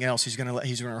something else, He's going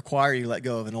to require you to let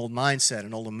go of an old mindset,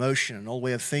 an old emotion, an old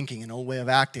way of thinking, an old way of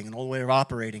acting, an old way of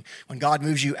operating. When God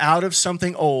moves you out of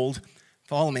something old,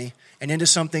 follow me, and into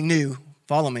something new,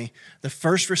 follow me, the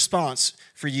first response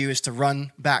for you is to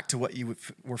run back to what you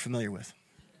were familiar with.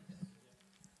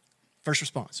 First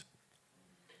response.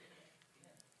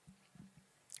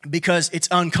 Because it's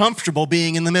uncomfortable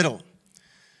being in the middle.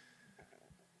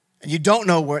 And you don't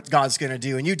know what God's going to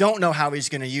do, and you don't know how He's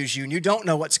going to use you, and you don't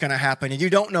know what's going to happen, and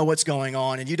you don't know what's going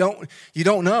on, and you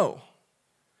don't know.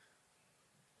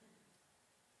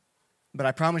 But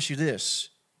I promise you this,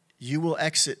 you will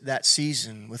exit that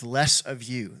season with less of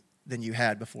you than you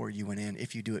had before you went in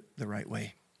if you do it the right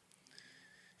way.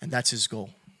 And that's His goal.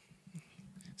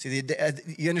 See,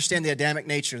 you understand the Adamic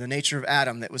nature, the nature of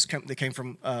Adam that came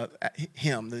from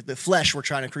him, the flesh we're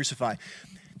trying to crucify.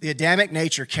 The Adamic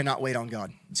nature cannot wait on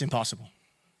God. It's impossible.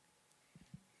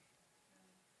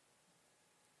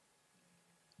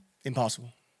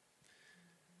 Impossible.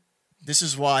 This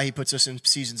is why He puts us in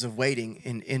seasons of waiting,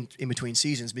 in between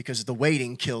seasons, because the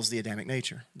waiting kills the Adamic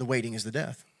nature. The waiting is the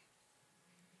death.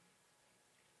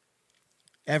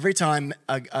 Every time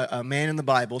a man in the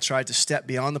Bible tried to step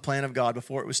beyond the plan of God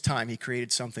before it was time, he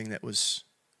created something that was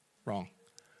wrong.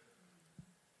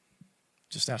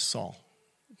 Just ask Saul.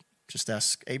 Just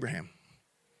ask Abraham.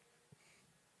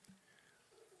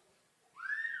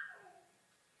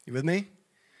 You with me?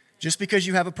 Just because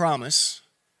you have a promise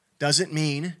doesn't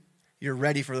mean you're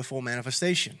ready for the full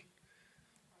manifestation.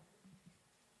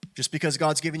 Just because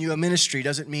God's given you a ministry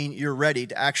doesn't mean you're ready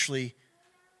to actually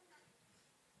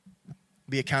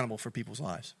be accountable for people's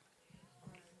lives.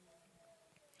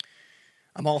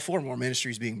 I'm all for more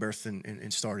ministries being birthed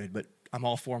and started, but I'm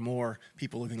all for more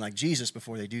people looking like Jesus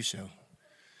before they do so.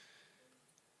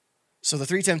 So the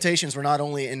three temptations were not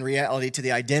only in reality to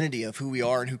the identity of who we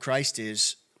are and who Christ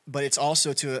is, but it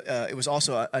was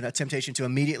also a temptation to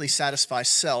immediately satisfy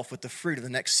self with the fruit of the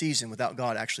next season without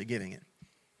God actually giving it.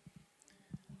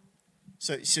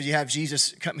 So you have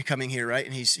Jesus coming here, right?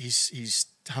 And he's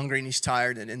hungry and he's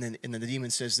tired, and then the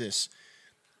demon says this: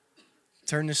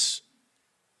 turn this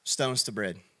stones to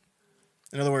bread.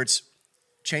 In other words,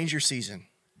 change your season.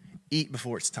 Eat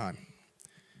before it's time.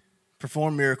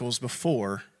 Perform miracles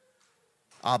before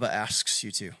Abba asks you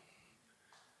to.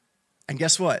 And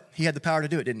guess what? He had the power to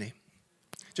do it, didn't he?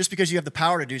 Just because you have the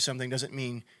power to do something doesn't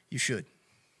mean you should.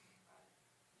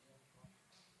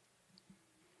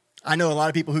 I know a lot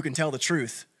of people who can tell the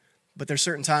truth, but there's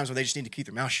certain times where they just need to keep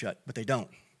their mouth shut, but they don't.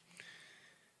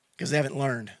 Because they haven't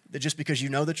learned that just because you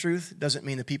know the truth doesn't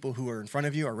mean the people who are in front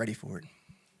of you are ready for it.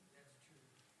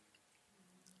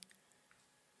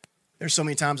 There's so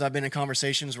many times I've been in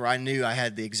conversations where I knew I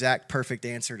had the exact perfect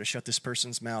answer to shut this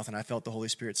person's mouth, and I felt the Holy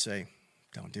Spirit say,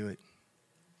 don't do it.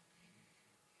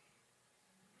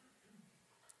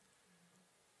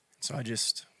 So I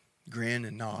just grin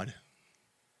and nod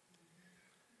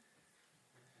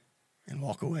and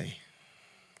walk away.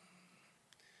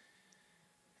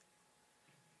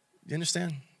 You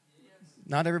understand?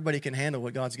 Not everybody can handle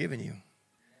what God's given you.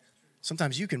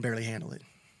 Sometimes you can barely handle it.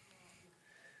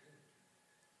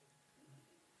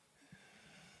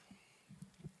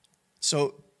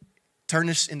 So turn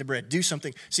this into bread. Do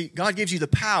something. See, God gives you the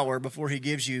power before He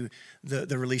gives you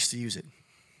the release to use it.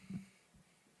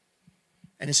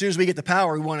 And as soon as we get the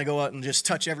power, we want to go out and just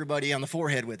touch everybody on the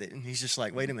forehead with it. And He's just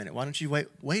like, wait a minute, why don't you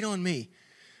wait on me?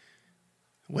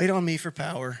 Wait on me for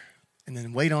power, and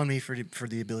then wait on me for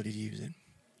the ability to use it.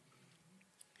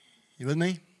 You with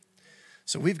me?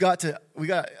 So we got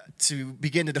to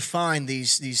begin to define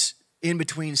these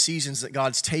in-between seasons that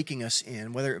God's taking us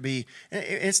in, whether it be, and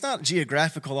it's not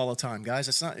geographical all the time, guys.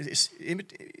 It's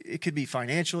it could be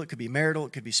financial, it could be marital,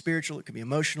 it could be spiritual, it could be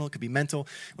emotional, it could be mental.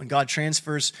 When God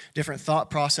transfers different thought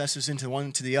processes into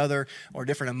one to the other, or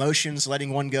different emotions,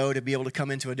 letting one go to be able to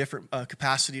come into a different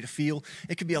capacity to feel.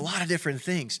 It could be a lot of different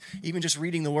things. Even just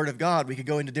reading the Word of God, we could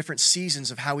go into different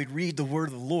seasons of how we read the Word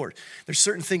of the Lord. There's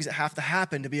certain things that have to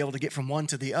happen to be able to get from one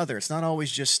to the other. It's not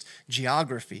always just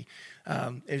geography.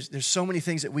 There's so many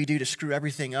things that we do to screw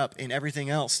everything up in everything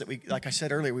else that we, like I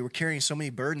said earlier, we were carrying so many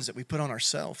burdens that we put on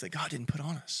ourselves that God didn't put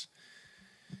on us.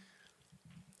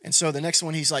 And so the next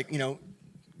one, he's like,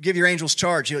 give your angels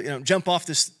charge, jump off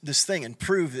this thing and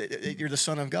prove that you're the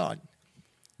Son of God.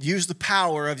 Use the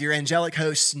power of your angelic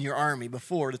hosts in your army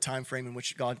before the time frame in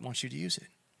which God wants you to use it.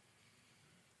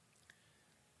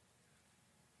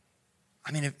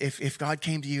 I mean, if God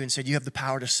came to you and said, you have the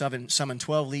power to summon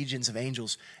 12 legions of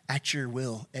angels at your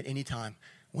will, at any time,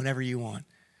 whenever you want,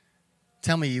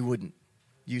 tell me you wouldn't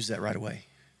use that right away.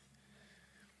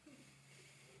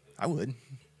 I would.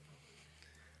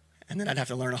 And then I'd have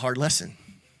to learn a hard lesson.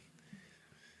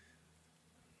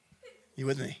 You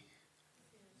with me?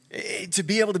 To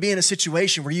be able to be in a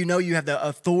situation where you have the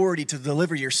authority to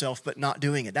deliver yourself but not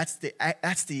doing it, that's the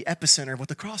epicenter of what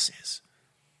the cross is.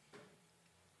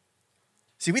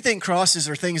 See, we think crosses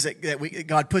are things that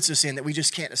God puts us in that we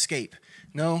just can't escape.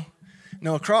 No,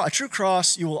 a true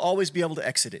cross, you will always be able to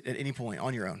exit it at any point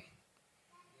on your own.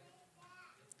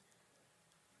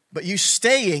 But you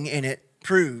staying in it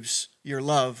proves your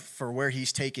love for where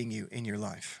he's taking you in your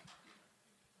life.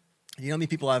 You know how many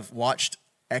people I've watched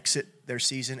exit their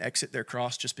season, exit their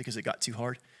cross just because it got too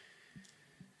hard?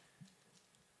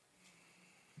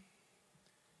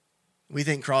 We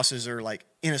think crosses are like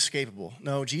inescapable.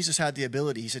 No, Jesus had the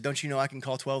ability. He said, don't you know I can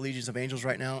call 12 legions of angels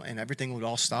right now and everything would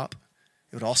all stop?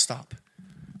 It would all stop.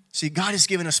 See, God has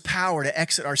given us power to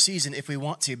exit our season if we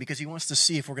want to, because he wants to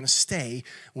see if we're going to stay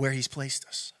where he's placed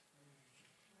us.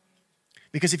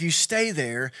 Because if you stay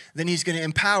there, then he's going to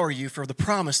empower you for the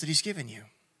promise that he's given you.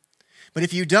 But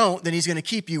if you don't, then he's going to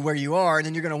keep you where you are, and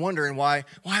then you're going to wonder, why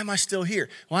am I still here?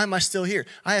 Why am I still here?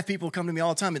 I have people come to me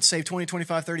all the time that saved 20,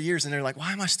 25, 30 years, and they're like,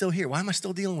 why am I still here? Why am I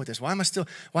still dealing with this? Why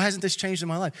hasn't this changed in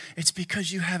my life? It's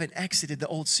because you haven't exited the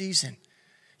old season.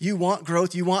 You want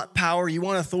growth, you want power, you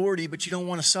want authority, but you don't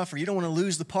want to suffer. You don't want to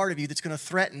lose the part of you that's going to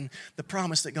threaten the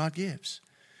promise that God gives.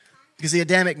 Because the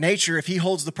Adamic nature, if he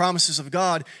holds the promises of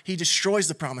God, he destroys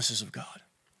the promises of God.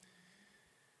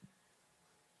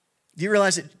 Do you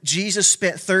realize that Jesus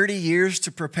spent 30 years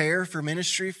to prepare for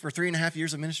ministry, for 3.5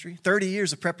 years of ministry? 30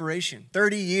 years of preparation,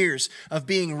 30 years of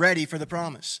being ready for the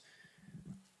promise.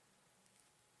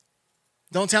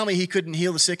 Don't tell me he couldn't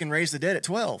heal the sick and raise the dead at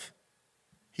 12.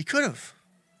 He could have.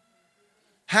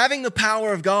 Having the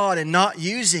power of God and not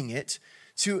using it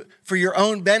for your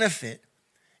own benefit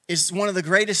is one of the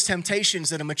greatest temptations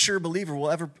that a mature believer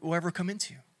will ever come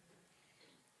into.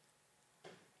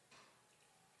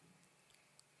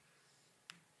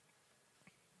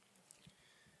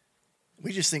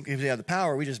 We just think if we have the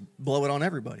power, we just blow it on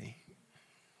everybody.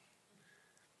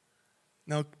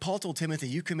 Now, Paul told Timothy,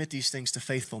 you commit these things to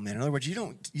faithful men. In other words, you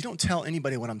don't tell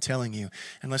anybody what I'm telling you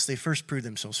unless they first prove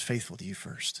themselves faithful to you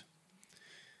first.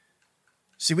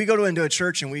 See, we go into a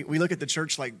church and we look at the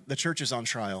church like the church is on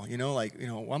trial. Well,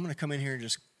 I'm going to come in here and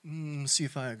just see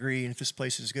if I agree, and if this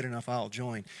place is good enough, I'll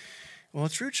join. Well, a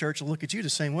true church will look at you the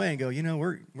same way and go,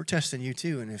 we're testing you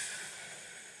too, and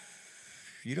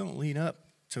if you don't lean up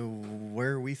to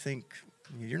where we think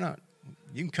you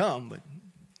can come, but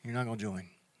you're not going to join.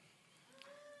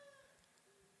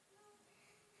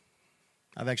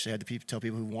 I've actually had to tell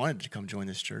people who wanted to come join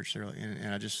this church,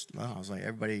 and I was like,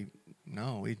 everybody,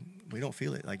 no, we don't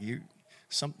feel it. Like you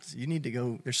need to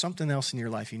go. There's something else in your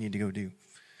life you need to go do.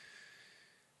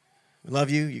 We love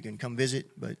you. You can come visit,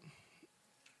 but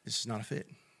this is not a fit.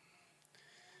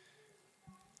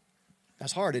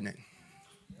 That's hard, isn't it?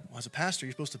 Well, as a pastor,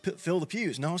 you're supposed to fill the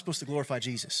pews. No, I'm supposed to glorify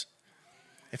Jesus.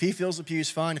 If he fills the pews,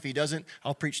 fine. If he doesn't,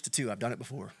 I'll preach to 2. I've done it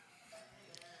before.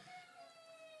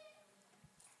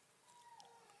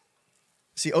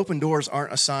 See, open doors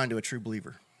aren't assigned to a true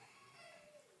believer.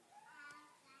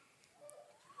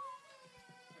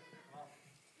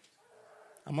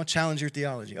 I'm going to challenge your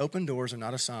theology. Open doors are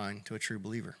not assigned to a true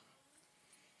believer.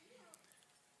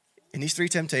 In these 3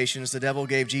 temptations, the devil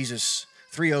gave Jesus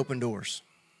 3 open doors.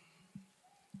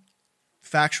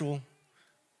 Factual,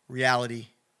 reality,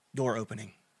 door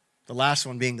opening. The last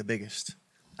one being the biggest.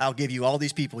 I'll give you all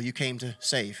these people you came to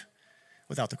save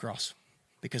without the cross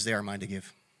because they are mine to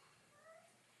give.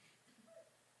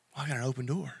 Well, I got an open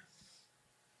door.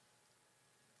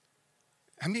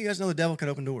 How many of you guys know the devil can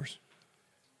open doors?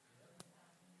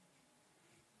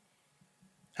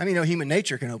 How many know human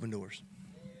nature can open doors?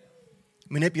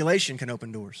 Manipulation can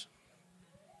open doors.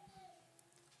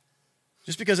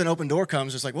 Just because an open door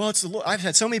comes, it's like, well, it's the Lord. I've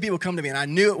had so many people come to me, and I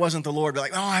knew it wasn't the Lord. But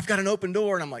like, oh, I've got an open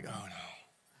door. And I'm like, oh,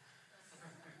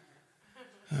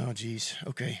 no. Oh, geez.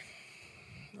 Okay.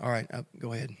 All right,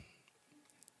 go ahead.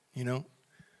 You know,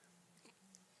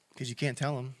 because you can't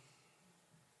tell them.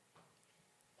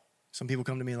 Some people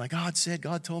come to me like, God said,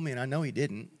 God told me, and I know he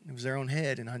didn't. It was their own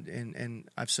head, and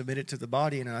I've submitted to the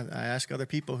body, and I ask other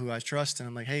people who I trust, and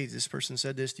I'm like, hey, this person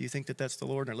said this. Do you think that that's the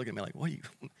Lord? And they look at me like, what,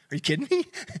 are you kidding me?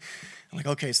 I'm like,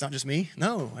 okay, it's not just me?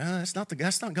 No, that's not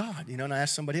God. You know, and I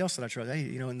ask somebody else that I trust, hey,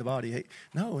 you know, in the body, hey,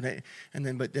 no.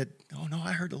 Oh, no,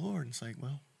 I heard the Lord. And it's like,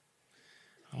 well,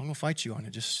 I'm going to fight you on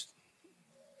it. Just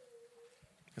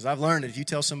because I've learned that if you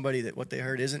tell somebody that what they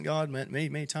heard isn't God, many,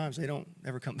 many times they don't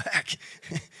ever come back.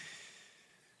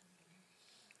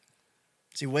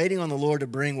 See, waiting on the Lord to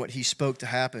bring what he spoke to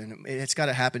happen, it's got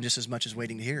to happen just as much as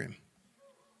waiting to hear him.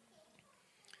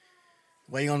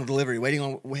 Waiting on the delivery, waiting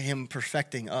on him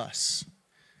perfecting us.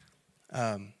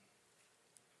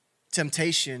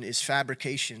 Temptation is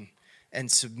fabrication and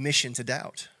submission to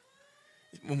doubt.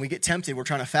 When we get tempted, we're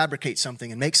trying to fabricate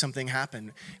something and make something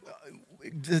happen.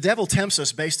 The devil tempts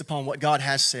us based upon what God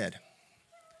has said,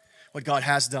 what God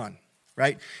has done.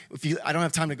 Right? I don't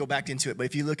have time to go back into it, but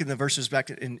if you look at the verses back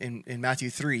in Matthew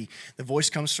 3, the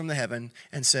voice comes from the heaven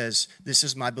and says, this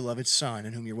is my beloved Son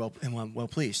in whom I'm well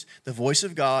pleased. The voice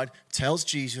of God tells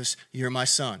Jesus, you're my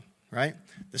son, right?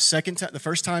 The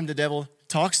first time the devil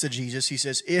talks to Jesus, he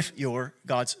says, if you're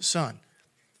God's son.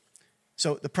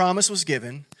 So the promise was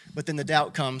given, but then the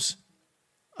doubt comes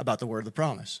about the word of the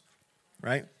promise,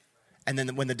 right? And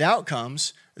then when the doubt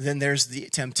comes, then there's the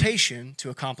temptation to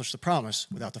accomplish the promise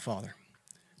without the Father.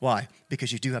 Why?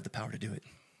 Because you do have the power to do it.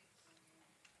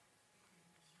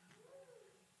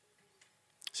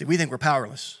 See, we think we're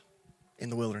powerless in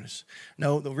the wilderness.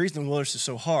 No, the reason the wilderness is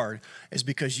so hard is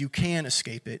because you can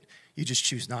escape it. You just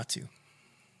choose not to.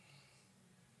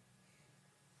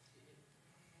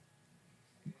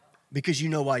 Because you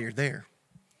know why you're there.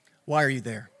 Why are you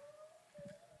there?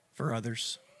 For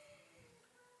others.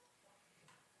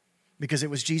 Because it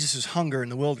was Jesus' hunger in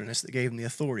the wilderness that gave him the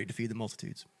authority to feed the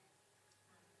multitudes.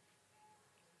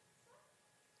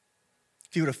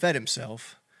 If he would have fed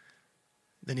himself,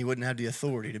 then he wouldn't have the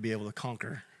authority to be able to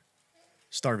conquer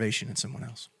starvation in someone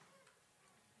else.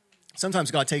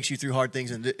 Sometimes God takes you through hard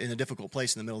things in a difficult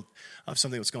place in the middle of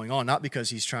something that's going on, not because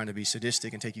he's trying to be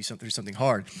sadistic and take you through something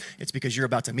hard. It's because you're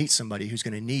about to meet somebody who's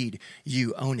going to need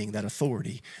you owning that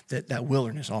authority that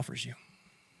wilderness offers you.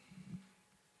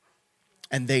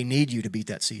 And they need you to beat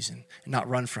that season and not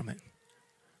run from it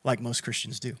like most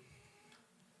Christians do.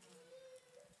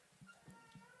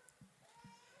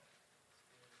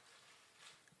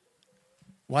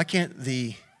 Why can't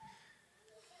the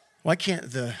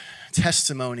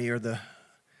testimony or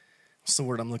what's the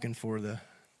word I'm looking for, the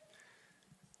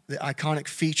iconic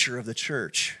feature of the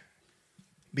church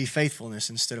be faithfulness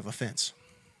instead of offense?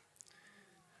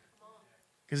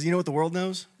 Because you know what the world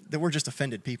knows? That we're just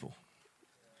offended people.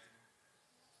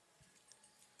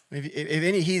 If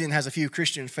any heathen has a few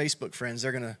Christian Facebook friends,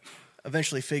 they're going to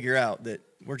eventually figure out that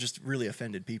we're just really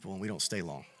offended people and we don't stay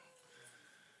long.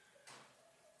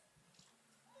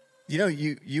 You know,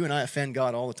 you and I offend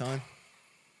God all the time.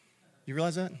 You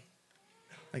realize that?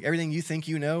 Like everything you think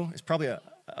you know is probably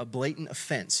a blatant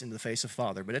offense in the face of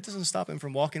Father, but it doesn't stop him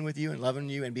from walking with you and loving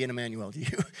you and being Emmanuel to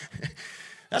you.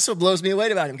 That's what blows me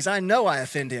away about him, because I know I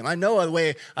offend him. I know the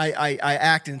way I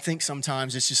act and think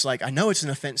sometimes. It's just like, I know it's an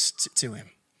offense to him.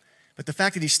 But the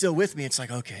fact that he's still with me, it's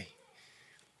like, okay.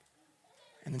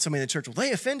 And then somebody in the church, well,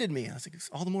 they offended me. I was like, it's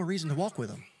all the more reason to walk with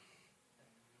them.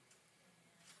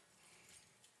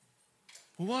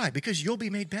 Well, why? Because you'll be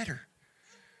made better.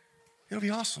 It'll be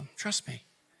awesome. Trust me.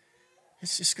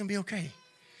 It's just going to be okay.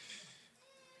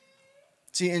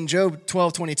 See, in Job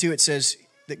 12:22, it says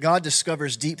that God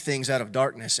discovers deep things out of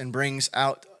darkness and brings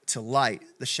out to light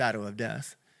the shadow of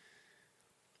death.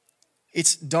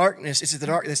 It's darkness. It's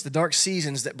the dark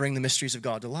seasons that bring the mysteries of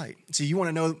God to light. So you want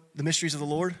to know the mysteries of the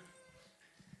Lord?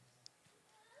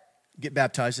 Get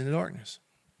baptized into darkness.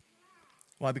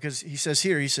 Why? Because he says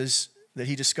that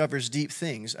he discovers deep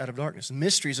things out of darkness. The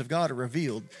mysteries of God are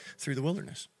revealed through the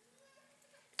wilderness.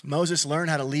 Moses learned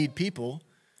how to lead people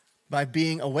by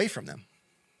being away from them.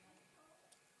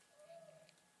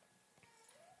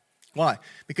 Why?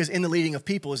 Because in the leading of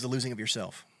people is the losing of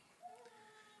yourself.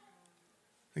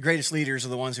 The greatest leaders are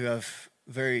the ones who have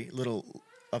very little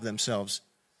of themselves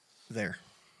there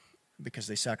because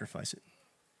they sacrifice it.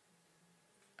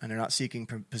 And they're not seeking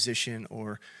position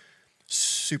or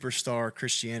superstar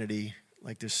Christianity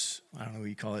like this, I don't know what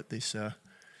you call it, this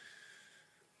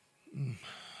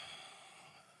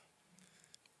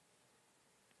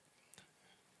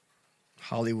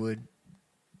Hollywood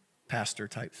pastor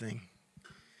type thing.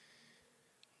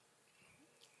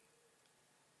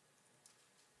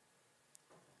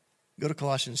 Go to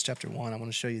Colossians chapter 1. I want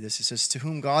to show you this. It says, to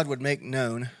whom God would make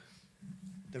known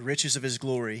the riches of his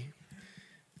glory,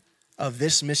 of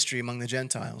this mystery among the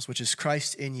Gentiles, which is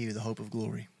Christ in you, the hope of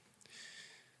glory.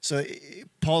 So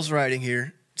Paul's writing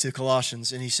here to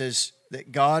Colossians, and he says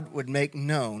that God would make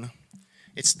known,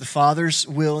 it's the Father's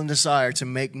will and desire to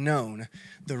make known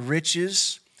the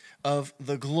riches of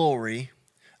the glory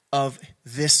of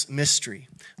this mystery.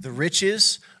 The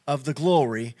riches of the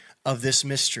glory of this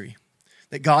mystery.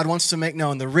 That God wants to make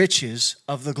known the riches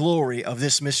of the glory of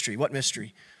this mystery. What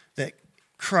mystery? That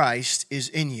Christ is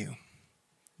in you,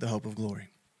 the hope of glory.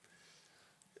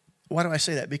 Why do I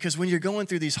say that? Because when you're going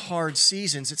through these hard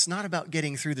seasons, it's not about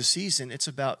getting through the season. It's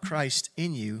about Christ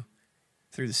in you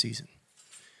through the season.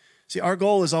 See, our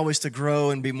goal is always to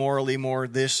grow and be morally more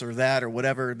this or that or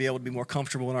whatever, be able to be more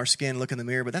comfortable in our skin, look in the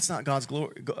mirror, but that's not God's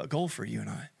goal for you and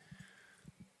I.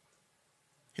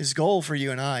 His goal for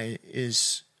you and I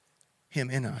is him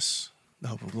in us, the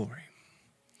hope of glory.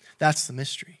 That's the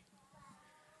mystery.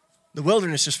 The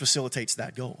wilderness just facilitates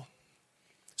that goal.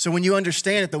 So when you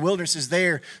understand that the wilderness is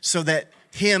there so that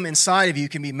him inside of you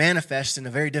can be manifest in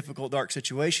a very difficult, dark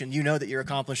situation, you know that you're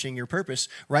accomplishing your purpose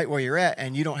right where you're at,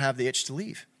 and you don't have the itch to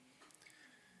leave.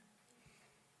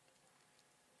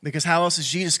 Because how else is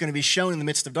Jesus going to be shown in the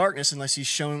midst of darkness unless he's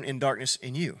shown in darkness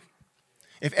in you?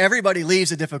 If everybody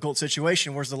leaves a difficult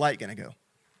situation, where's the light going to go?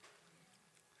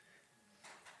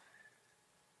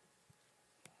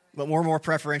 But we're more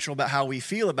preferential about how we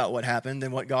feel about what happened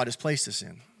than what God has placed us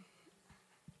in.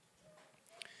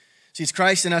 See, it's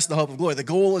Christ in us, the hope of glory. The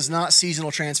goal is not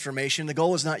seasonal transformation. The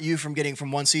goal is not you from getting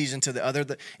from one season to the other.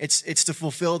 It's to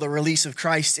fulfill the release of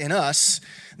Christ in us,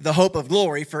 the hope of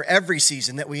glory for every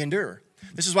season that we endure.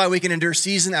 This is why we can endure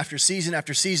season after season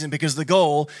after season, because the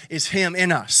goal is him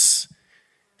in us.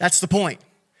 That's the point.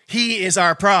 He is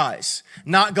our prize,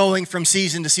 not going from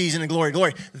season to season and glory to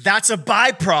glory. That's a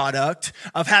byproduct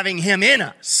of having him in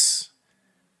us.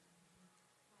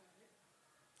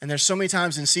 And there's so many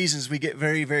times in seasons we get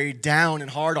very, very down and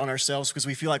hard on ourselves because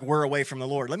we feel like we're away from the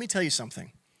Lord. Let me tell you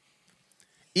something.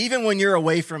 Even when you're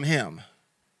away from him,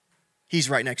 he's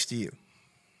right next to you.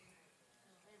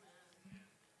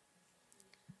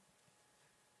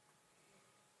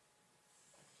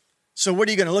 So what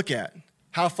are you going to look at?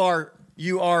 How far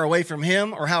you are away from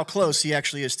him or how close he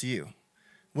actually is to you?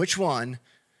 Which one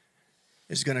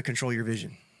is going to control your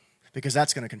vision? Because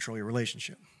that's going to control your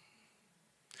relationship.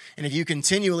 And if you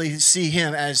continually see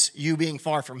him as you being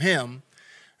far from him,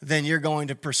 then you're going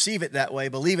to perceive it that way,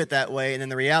 believe it that way, and then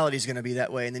the reality is going to be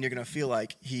that way, and then you're going to feel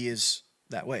like he is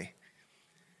that way.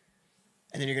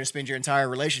 And then you're going to spend your entire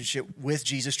relationship with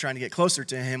Jesus trying to get closer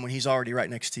to him when he's already right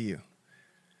next to you.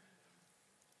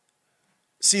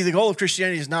 See, the goal of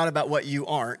Christianity is not about what you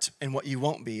aren't and what you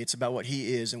won't be. It's about what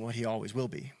he is and what he always will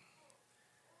be.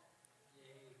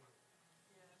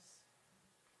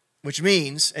 Which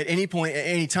means at any point, at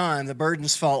any time, the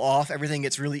burdens fall off. Everything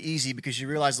gets really easy because you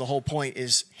realize the whole point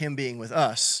is him being with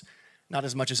us, not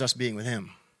as much as us being with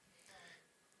him.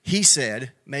 He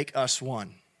said, make us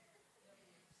one.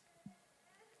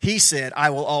 He said,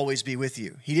 I will always be with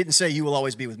you. He didn't say you will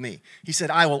always be with me. He said,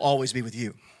 I will always be with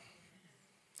you.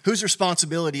 Whose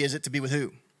responsibility is it to be with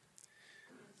who?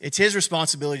 It's his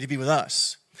responsibility to be with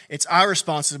us. It's our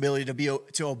responsibility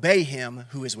to obey him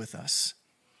who is with us.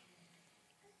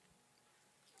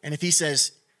 And if he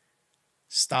says,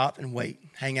 stop and wait,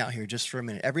 hang out here just for a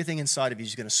minute, everything inside of you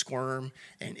is going to squirm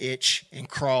and itch and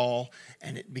crawl,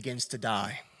 and it begins to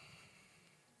die.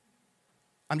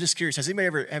 I'm just curious, has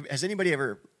anybody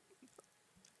ever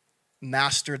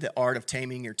mastered the art of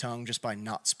taming your tongue just by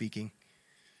not speaking?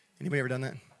 Anybody ever done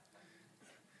that?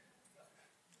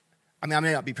 I mean, I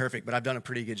may not be perfect, but I've done a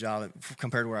pretty good job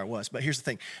compared to where I was. But here's the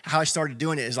thing. How I started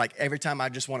doing it is like every time I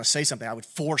just want to say something, I would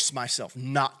force myself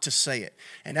not to say it.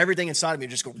 And everything inside of me would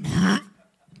just go,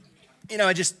 and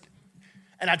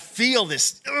I'd feel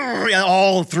this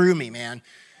all through me, man.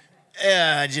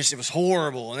 It was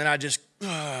horrible. And then I just,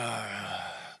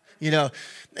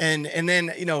 and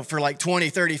then, for like 20,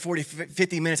 30, 40,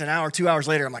 50 minutes, an hour, 2 hours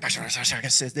later, I'm like, I can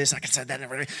say this, I can say that,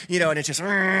 and it's just,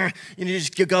 you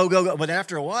just go. But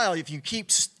after a while, if you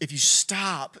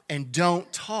stop and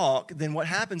don't talk, then what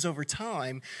happens over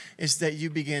time is that you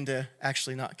begin to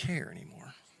actually not care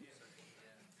anymore.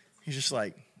 You're just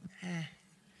like,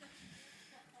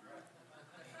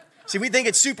 See, we think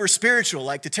it's super spiritual,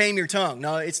 like to tame your tongue.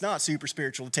 No, it's not super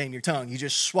spiritual to tame your tongue. You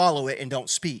just swallow it and don't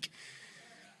speak.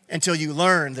 until you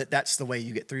learn that that's the way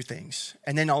you get through things.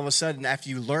 And then all of a sudden, after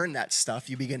you learn that stuff,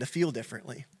 you begin to feel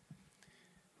differently.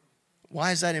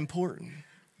 Why is that important?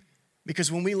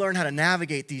 Because when we learn how to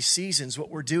navigate these seasons, what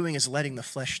we're doing is letting the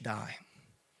flesh die.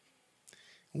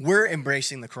 We're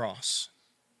embracing the cross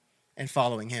and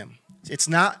following him. It's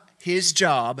not his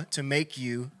job to make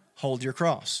you hold your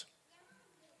cross.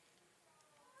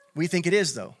 We think it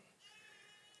is, though.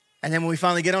 And then when we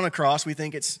finally get on a cross, we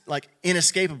think it's like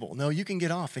inescapable. No, you can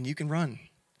get off and you can run.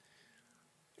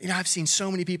 You know, I've seen so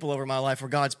many people over my life where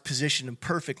God's positioned them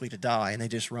perfectly to die, and they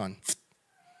just run.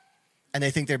 And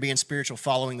they think they're being spiritual,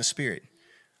 following the Spirit.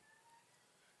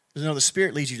 No, the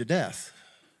Spirit leads you to death.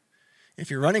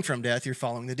 If you're running from death, you're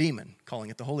following the demon, calling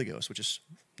it the Holy Ghost, which is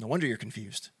no wonder you're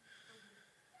confused.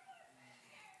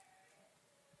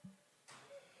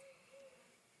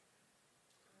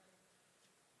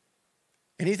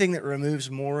 Anything that removes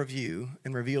more of you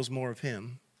and reveals more of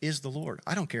him is the Lord.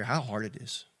 I don't care how hard it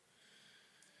is.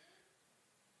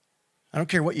 I don't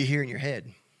care what you hear in your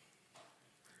head.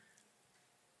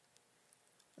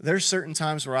 There's certain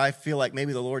times where I feel like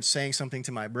maybe the Lord's saying something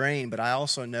to my brain, but I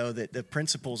also know that the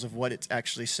principles of what it's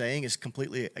actually saying is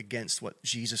completely against what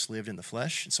Jesus lived in the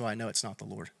flesh, and so I know it's not the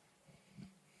Lord.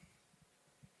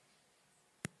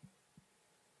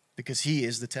 Because he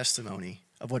is the testimony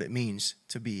of what it means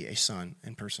to be a son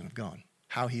and person of God.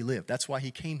 How he lived. That's why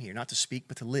he came here, not to speak,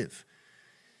 but to live.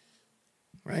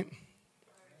 Right?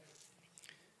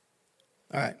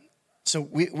 All right. So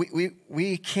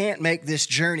we can't make this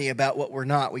journey about what we're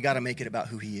not. We got to make it about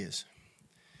who he is.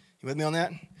 You with me on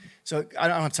that? So I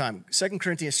don't have time. 2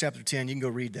 Corinthians chapter 10, you can go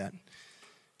read that.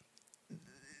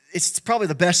 It's probably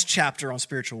the best chapter on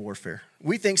spiritual warfare.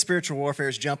 We think spiritual warfare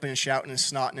is jumping and shouting and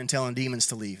snotting and telling demons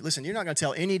to leave. Listen, you're not going to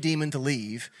tell any demon to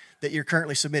leave that you're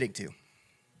currently submitting to.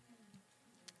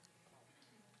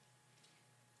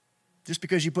 Just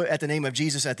because you put at the name of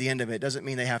Jesus at the end of it doesn't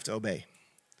mean they have to obey.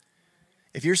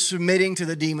 If you're submitting to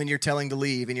the demon you're telling to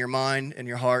leave in your mind and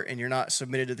your heart and you're not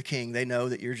submitted to the king, they know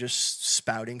that you're just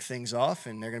spouting things off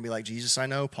and they're going to be like, Jesus I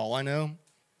know, Paul I know.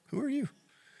 Who are you?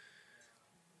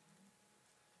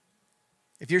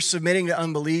 If you're submitting to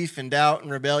unbelief and doubt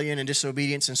and rebellion and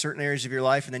disobedience in certain areas of your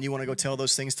life and then you want to go tell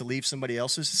those things to leave somebody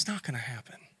else's, it's not going to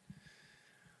happen.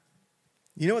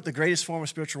 You know what the greatest form of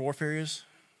spiritual warfare is?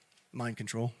 Mind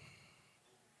control.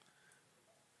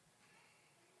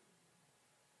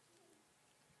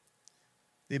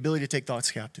 The ability to take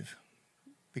thoughts captive.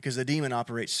 Because the demon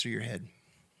operates through your head.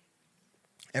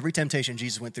 Every temptation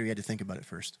Jesus went through, he had to think about it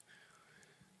first.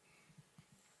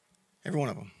 Every one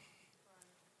of them.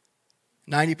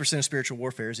 90% of spiritual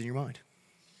warfare is in your mind.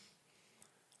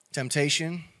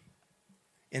 Temptation,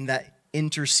 in that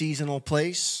interseasonal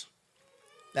place,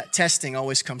 that testing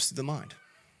always comes to the mind.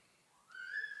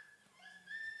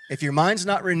 If your mind's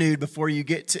not renewed before you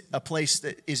get to a place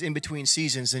that is in between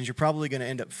seasons, then you're probably going to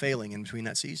end up failing in between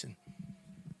that season.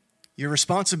 Your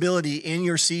responsibility in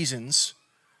your seasons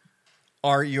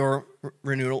are your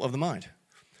renewal of the mind.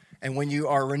 And when you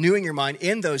are renewing your mind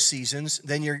in those seasons,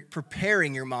 then you're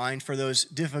preparing your mind for those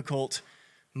difficult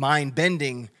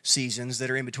mind-bending seasons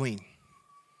that are in between.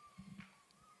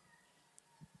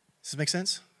 Does this make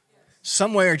sense?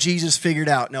 Somewhere Jesus figured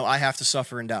out, no, I have to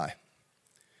suffer and die.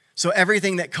 So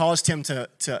everything that caused him to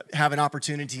have an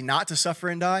opportunity not to suffer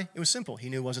and die, it was simple. He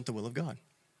knew it wasn't the will of God.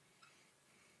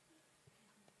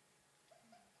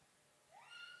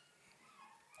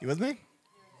 You with me?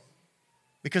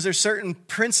 Because there's certain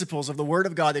principles of the Word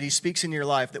of God that he speaks in your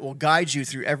life that will guide you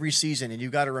through every season, and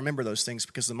you've got to remember those things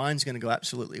because the mind's going to go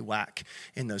absolutely whack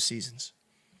in those seasons.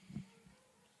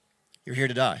 You're here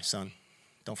to die, son.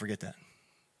 Don't forget that.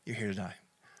 You're here to die.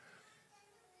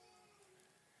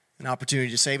 An opportunity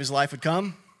to save his life would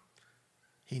come.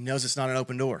 He knows it's not an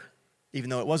open door, even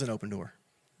though it was an open door.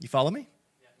 You follow me?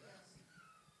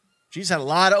 Jesus had a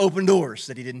lot of open doors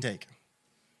that he didn't take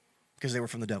because they were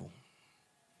from the devil.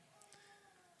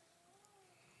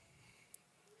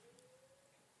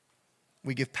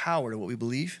 We give power to what we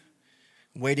believe.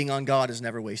 Waiting on God is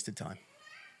never wasted time.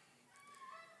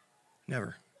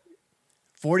 Never.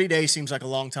 40 days seems like a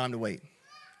long time to wait.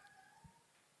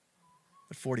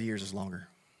 But 40 years is longer.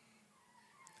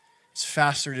 It's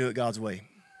faster to do it God's way.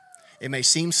 It may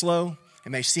seem slow. It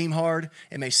may seem hard.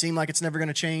 It may seem like it's never going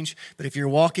to change. But if you're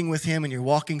walking with him and you're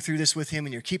walking through this with him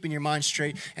and you're keeping your mind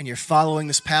straight and you're following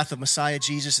this path of Messiah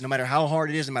Jesus, and no matter how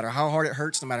hard it is, no matter how hard it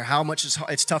hurts, no matter how much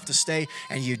it's tough to stay,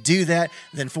 and you do that,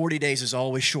 then 40 days is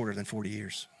always shorter than 40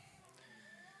 years.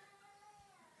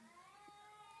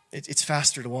 It's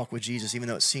faster to walk with Jesus, even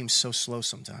though it seems so slow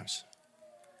sometimes.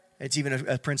 It's even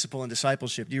a principle in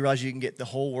discipleship. Do you realize you can get the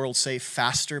whole world saved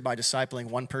faster by discipling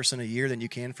one person a year than you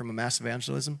can from a mass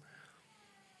evangelism?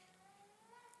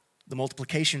 The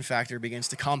multiplication factor begins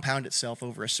to compound itself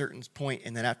over a certain point,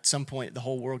 and then at some point, the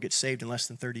whole world gets saved in less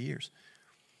than 30 years.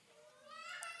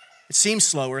 It seems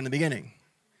slower in the beginning,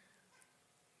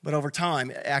 but over time,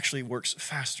 it actually works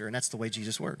faster, and that's the way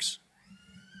Jesus works.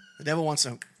 The devil wants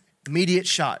an immediate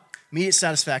shot, immediate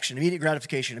satisfaction, immediate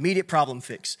gratification, immediate problem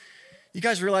fix. You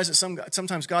guys realize that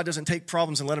sometimes God doesn't take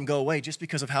problems and let them go away just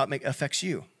because of how it affects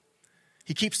you.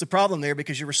 He keeps the problem there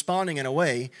because you're responding in a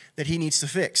way that he needs to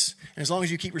fix. And as long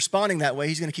as you keep responding that way,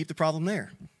 he's going to keep the problem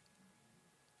there.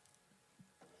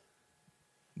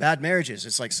 Bad marriages,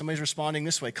 it's like somebody's responding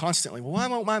this way constantly. Well, why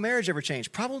won't my marriage ever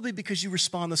change? Probably because you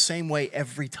respond the same way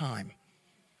every time.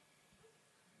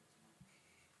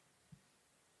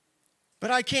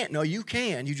 But I can't. No, you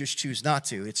can. You just choose not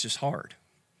to. It's just hard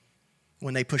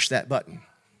when they push that button.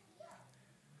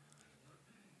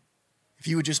 If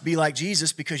you would just be like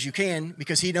Jesus because you can,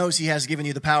 because he knows he has given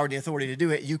you the power and the authority to do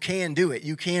it, you can do it.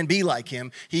 You can be like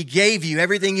him. He gave you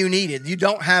everything you needed. You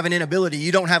don't have an inability.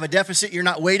 You don't have a deficit. You're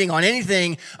not waiting on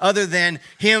anything other than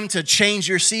him to change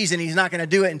your season. He's not going to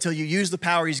do it until you use the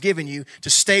power he's given you to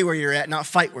stay where you're at, not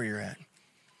fight where you're at.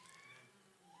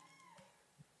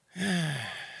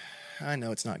 I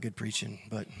know it's not good preaching,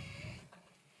 but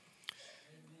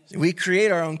we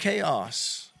create our own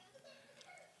chaos.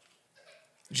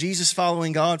 Jesus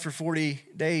following God for 40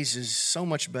 days is so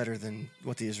much better than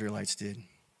what the Israelites did.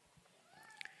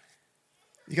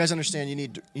 You guys understand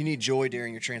you need joy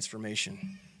during your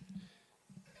transformation.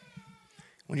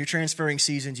 When you're transferring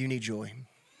seasons, you need joy.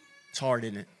 It's hard,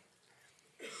 isn't it?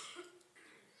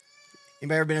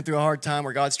 Anybody ever been through a hard time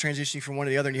where God's transitioning you from one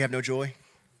to the other and you have no joy?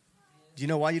 Do you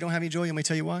know why you don't have any joy? Let me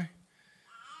tell you why.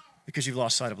 Because you've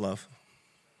lost sight of love.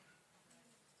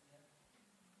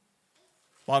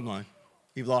 Bottom line.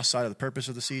 You've lost sight of the purpose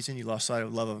of the season. You lost sight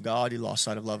of love of God. You lost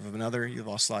sight of love of another. You've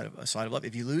lost sight of love.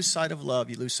 If you lose sight of love,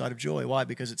 you lose sight of joy. Why?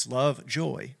 Because it's love,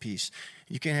 joy, peace.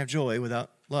 You can't have joy without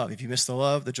love. If you miss the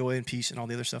love, the joy and peace and all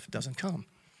the other stuff, it doesn't come.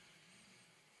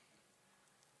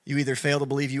 You either fail to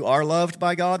believe you are loved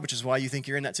by God, which is why you think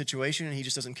you're in that situation and he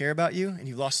just doesn't care about you, and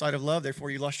you've lost sight of love, therefore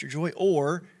you lost your joy,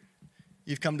 or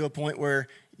you've come to a point where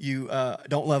you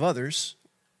don't love others,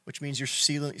 which means you're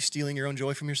stealing your own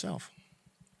joy from yourself.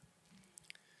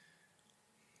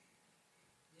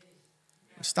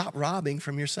 Stop robbing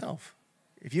from yourself.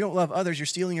 If you don't love others, you're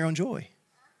stealing your own joy.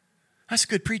 That's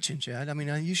good preaching, Chad. I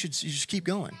mean, you just keep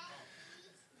going.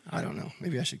 I don't know.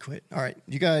 Maybe I should quit. All right,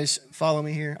 you guys follow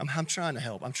me here. I'm trying to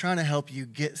help. I'm trying to help you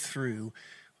get through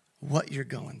what you're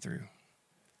going through.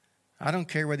 I don't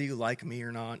care whether you like me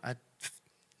or not.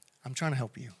 I'm trying to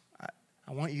help you.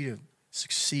 I want you to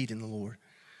succeed in the Lord.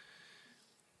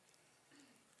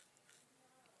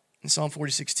 In Psalm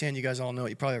 46:10, you guys all know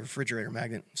it. You probably have a refrigerator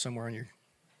magnet somewhere in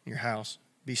your house.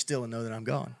 Be still and know that I'm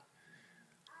God.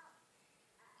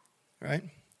 Right?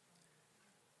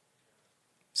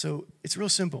 So it's real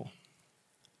simple.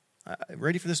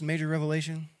 Ready for this major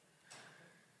revelation?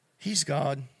 He's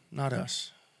God, not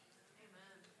us.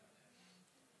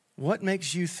 What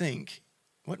makes you think,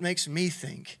 what makes me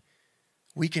think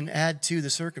we can add to the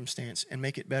circumstance and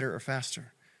make it better or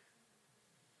faster?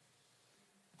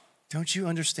 Don't you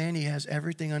understand he has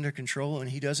everything under control and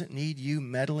he doesn't need you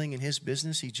meddling in his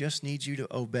business? He just needs you to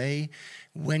obey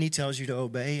when he tells you to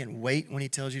obey and wait when he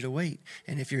tells you to wait.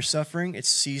 And if you're suffering, it's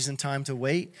season time to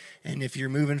wait. And if you're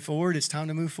moving forward, it's time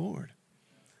to move forward.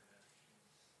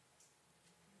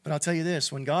 But I'll tell you this,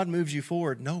 when God moves you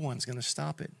forward, no one's going to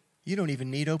stop it. You don't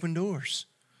even need open doors.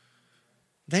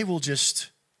 They will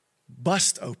just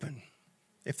bust open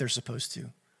if they're supposed to.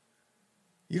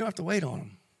 You don't have to wait on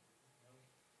them.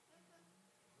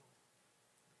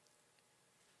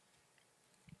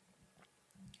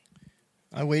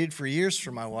 I waited for years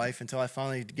for my wife until I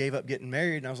finally gave up getting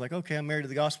married. And I was like, okay, I'm married to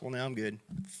the gospel now. I'm good.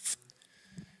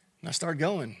 And I started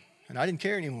going. And I didn't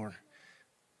care anymore.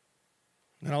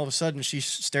 And then all of a sudden, she's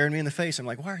staring me in the face. I'm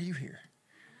like, why are you here?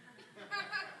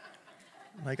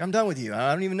 Like, I'm done with you.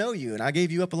 I don't even know you. And I gave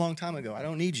you up a long time ago. I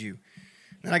don't need you.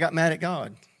 And then I got mad at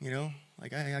God, you know.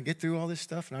 Like, I get through all this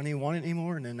stuff, and I don't even want it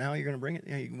anymore. And then now you're going to bring it.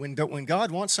 You know, when God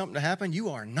wants something to happen, you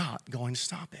are not going to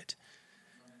stop it.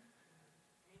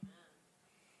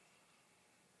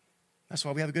 That's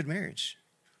why we have a good marriage,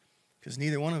 because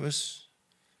neither one of us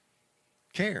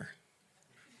care.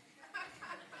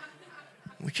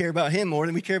 We care about him more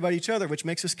than we care about each other, which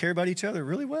makes us care about each other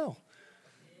really well.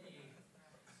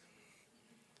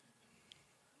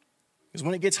 Because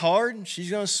when it gets hard,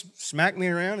 she's going to smack me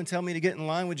around and tell me to get in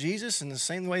line with Jesus, and the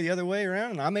same way the other way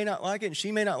around. And I may not like it, and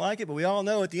she may not like it, but we all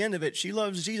know at the end of it, she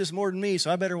loves Jesus more than me,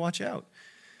 so I better watch out.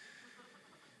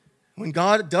 When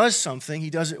God does something, he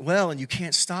does it well, and you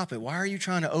can't stop it. Why are you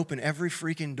trying to open every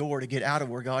freaking door to get out of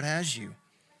where God has you?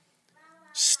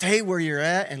 Stay where you're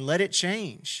at and let it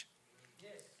change.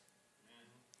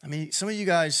 I mean, some of you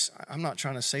guys, I'm not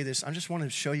trying to say this. I just want to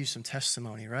show you some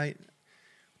testimony, right?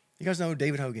 You guys know who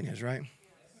David Hogan is, right?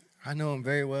 I know him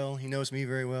very well. He knows me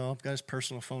very well. I've got his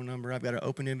personal phone number. I've got an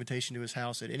open invitation to his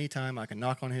house at any time. I can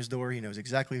knock on his door. He knows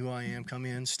exactly who I am. Come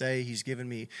in, stay. He's given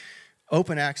me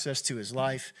open access to his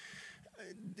life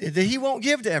that he won't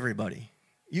give to everybody.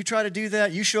 You try to do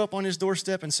that, you show up on his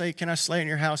doorstep and say, can I slay in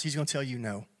your house? He's going to tell you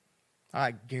no.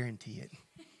 I guarantee it.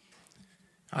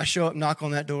 I show up, knock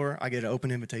on that door, I get an open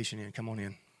invitation in. Come on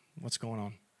in. What's going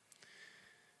on?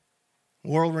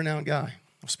 World-renowned guy.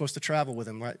 I was supposed to travel with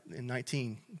him right in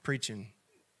 19, preaching,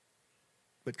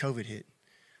 but COVID hit.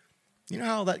 You know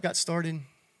how that got started?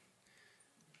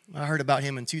 I heard about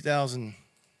him in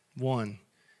 2001.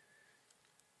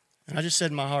 And I just said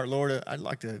in my heart, Lord, I'd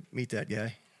like to meet that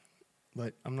guy,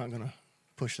 but I'm not going to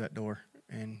push that door.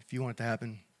 And if you want it to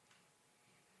happen,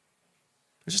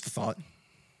 it's just a thought.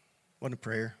 Wasn't a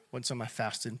prayer. Wasn't something I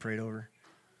fasted and prayed over.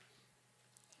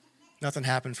 Nothing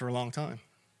happened for a long time.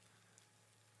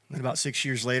 And then about 6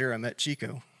 years later, I met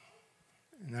Chico,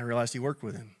 and I realized he worked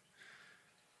with him.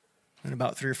 And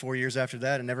about 3 or 4 years after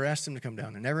that, I never asked him to come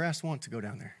down. I never asked one to go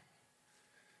down there.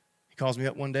 He calls me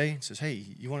up one day and says, hey,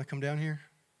 you want to come down here,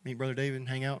 meet Brother David and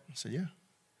hang out? I said, yeah.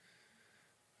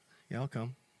 Yeah, I'll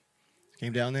come.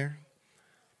 Came down there,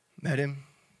 met him,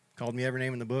 called me every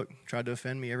name in the book, tried to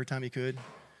offend me every time he could.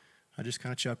 I just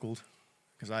kind of chuckled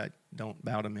because I don't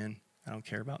bow to men. I don't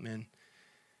care about men.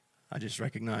 I just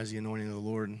recognize the anointing of the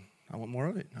Lord, and I want more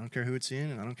of it. I don't care who it's in,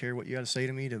 and I don't care what you got to say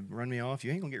to me to run me off.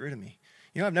 You ain't going to get rid of me.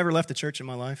 You know, I've never left the church in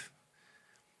my life.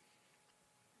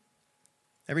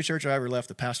 Every church I ever left,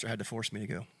 the pastor had to force me to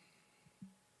go.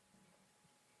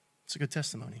 It's a good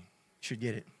testimony. You should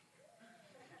get it.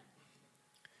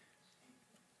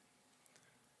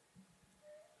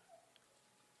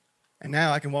 And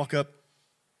now I can walk up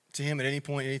to him at any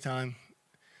point, any time,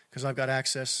 because I've got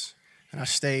access. And I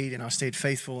stayed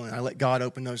faithful, and I let God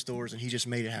open those doors, and he just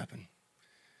made it happen.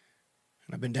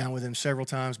 And I've been down with him several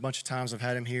times, a bunch of times I've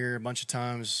had him here, a bunch of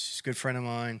times. He's a good friend of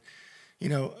mine. You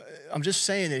know, I'm just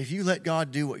saying that if you let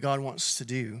God do what God wants to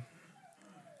do,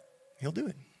 he'll do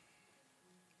it.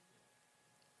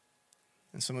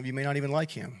 And some of you may not even like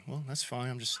him. Well, that's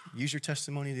fine. Use your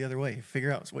testimony the other way.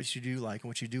 Figure out what you do like and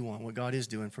what you do want, what God is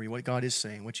doing for you, what God is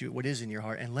saying, what is in your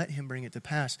heart, and let him bring it to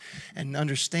pass. And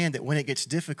understand that when it gets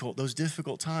difficult, those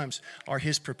difficult times are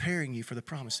his preparing you for the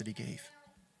promise that he gave.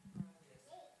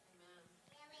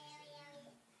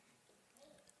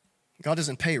 God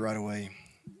doesn't pay right away.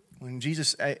 When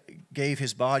Jesus gave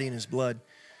his body and his blood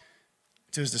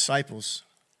to his disciples,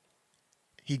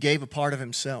 he gave a part of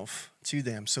himself to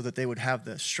them so that they would have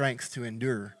the strength to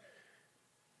endure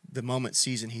the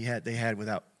season they had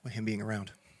without him being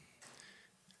around.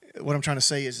 What I'm trying to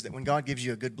say is that when God gives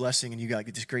you a good blessing and you got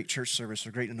this great church service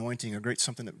or great anointing or great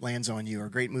something that lands on you or a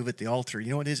great move at the altar,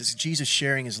 you know what it is? It's Jesus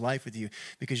sharing his life with you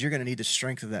because you're going to need the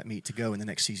strength of that meat to go in the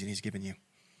next season he's given you.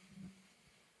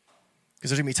 Because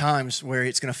there's going to be times where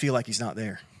it's going to feel like he's not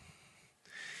there.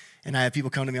 And I have people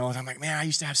come to me all the time, like, man, I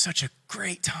used to have such a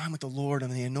great time with the Lord,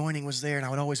 and the anointing was there, and I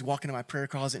would always walk into my prayer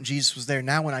closet, and Jesus was there.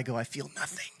 Now when I go, I feel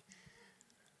nothing.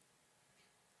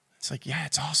 It's like, yeah,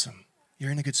 it's awesome.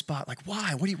 You're in a good spot. Like,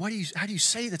 why? How do you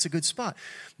say that's a good spot?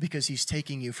 Because he's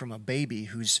taking you from a baby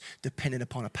who's dependent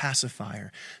upon a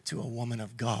pacifier to a woman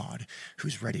of God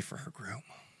who's ready for her groom.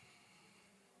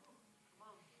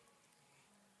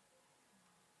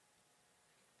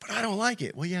 But I don't like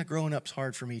it. Well, yeah, growing up's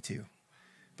hard for me too.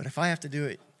 But if I have to do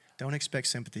it, don't expect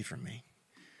sympathy from me.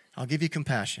 I'll give you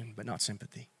compassion, but not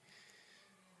sympathy.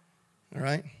 All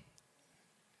right?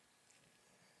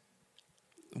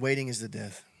 Waiting is the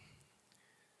death.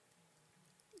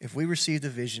 If we receive the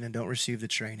vision and don't receive the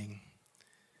training,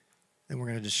 then we're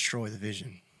going to destroy the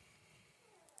vision.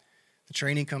 The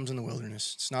training comes in the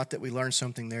wilderness. It's not that we learn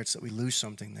something there, it's that we lose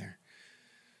something there.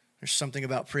 There's something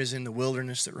about prison, the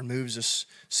wilderness, that removes us,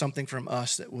 something from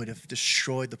us that would have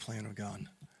destroyed the plan of God.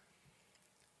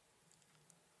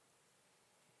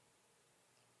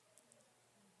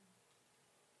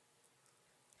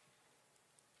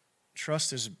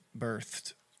 Trust is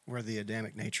birthed where the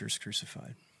Adamic nature is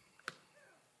crucified.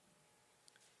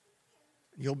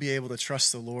 You'll be able to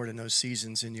trust the Lord in those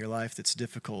seasons in your life that's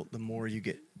difficult the more you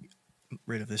get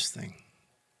rid of this thing.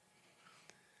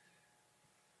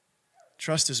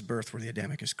 Trust is birth where the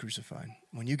Adamic is crucified.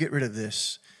 When you get rid of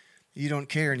this, you don't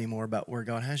care anymore about where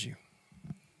God has you.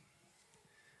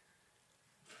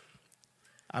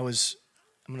 I'm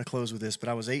going to close with this, but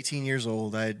I was 18 years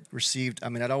old. I'd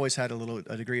always had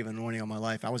a degree of anointing on my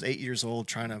life. I was 8 years old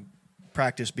trying to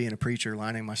practice being a preacher,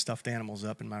 lining my stuffed animals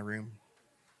up in my room.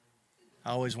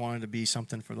 I always wanted to be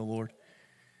something for the Lord.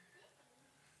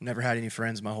 Never had any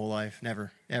friends my whole life.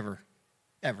 Never, ever,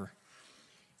 ever.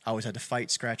 I always had to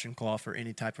fight, scratch, and claw for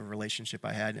any type of relationship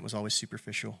I had, and it was always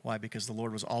superficial. Why? Because the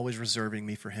Lord was always reserving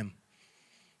me for Him.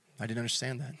 I didn't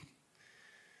understand that.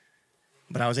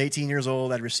 But I was 18 years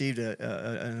old. I'd received an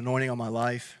anointing on my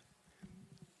life.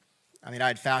 I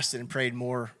had fasted and prayed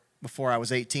more before I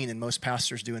was 18 than most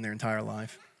pastors do in their entire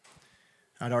life.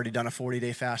 I'd already done a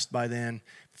 40-day fast by then.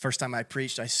 The first time I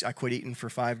preached, I quit eating for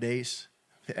 5 days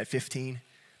at 15.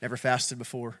 Never fasted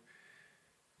before.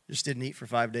 Just didn't eat for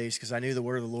 5 days because I knew the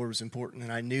word of the Lord was important,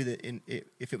 and I knew that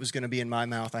if it was going to be in my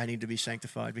mouth, I needed to be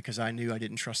sanctified because I knew I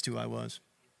didn't trust who I was.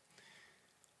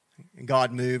 And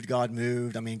God moved. God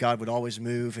would always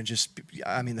move. And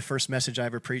the first message I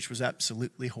ever preached was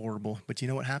absolutely horrible. But you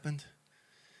know what happened?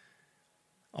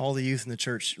 All the youth in the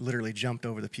church literally jumped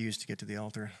over the pews to get to the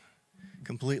altar.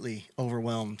 Completely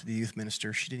overwhelmed the youth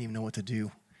minister. She didn't even know what to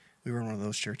do. We were in one of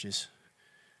those churches.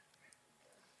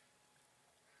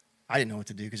 I didn't know what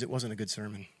to do because it wasn't a good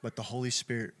sermon. But the Holy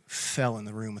Spirit fell in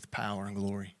the room with power and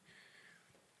glory.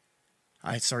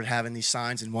 I started having these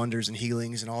signs and wonders and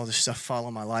healings and all this stuff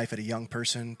follow my life at a young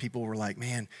person. People were like,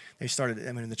 man, in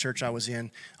the church I was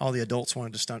in, all the adults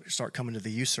wanted to start coming to the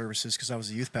youth services because I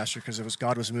was a youth pastor because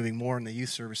God was moving more in the youth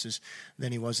services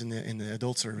than He was in the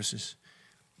adult services.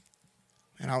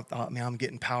 And I thought, man, I'm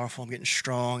getting powerful, I'm getting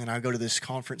strong. And I go to this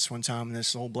conference one time, and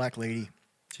this old black lady,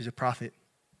 she's a prophet.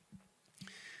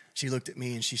 She looked at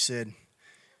me and she said,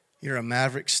 "You're a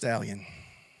maverick stallion.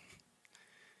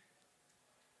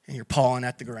 And you're pawing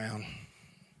at the ground.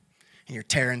 And you're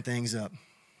tearing things up.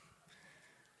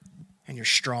 And you're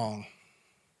strong."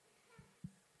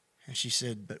 And she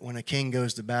said, "But when a king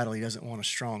goes to battle, he doesn't want a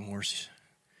strong horse.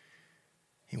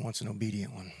 He wants an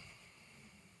obedient one."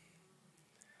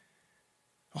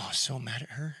 Oh, I was so mad at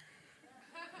her.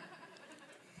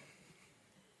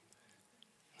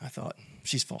 I thought,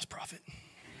 she's a false prophet.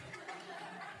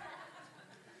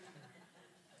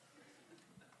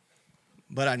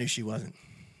 But I knew she wasn't.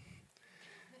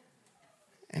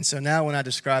 And so now when I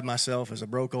describe myself as a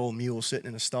broke old mule sitting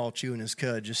in a stall chewing his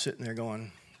cud, just sitting there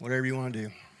going, whatever you want to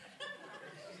do.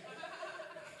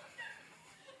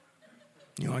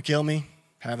 You want to kill me?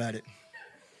 Have at it.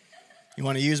 You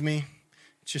want to use me?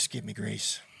 Just give me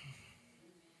grace.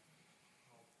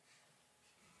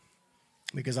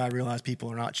 Because I realize people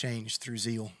are not changed through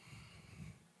zeal.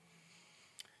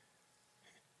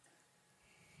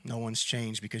 No one's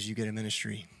changed because you get a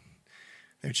ministry.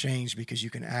 They're changed because you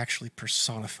can actually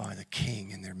personify the King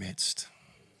in their midst.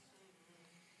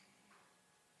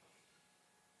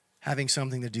 Having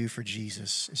something to do for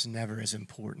Jesus is never as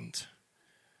important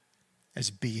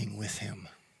as being with Him,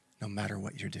 no matter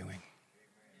what you're doing.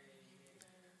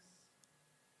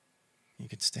 You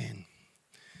could stand.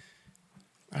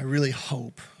 I really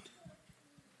hope,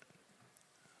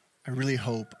 I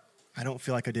don't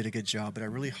feel like I did a good job, but I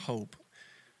really hope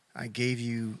I gave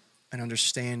you an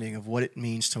understanding of what it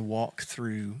means to walk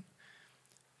through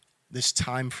this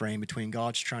time frame between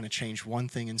God's trying to change one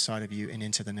thing inside of you and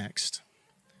into the next.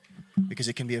 Because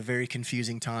it can be a very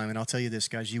confusing time. And I'll tell you this,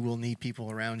 guys, you will need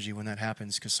people around you when that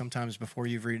happens, because sometimes before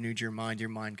you've renewed your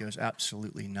mind goes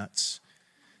absolutely nuts.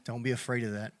 Don't be afraid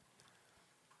of that.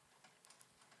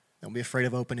 Don't be afraid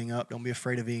of opening up. Don't be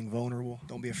afraid of being vulnerable.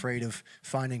 Don't be afraid of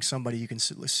finding somebody you can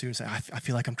listen to and say, I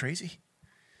feel like I'm crazy.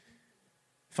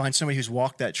 Find somebody who's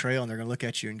walked that trail, and they're going to look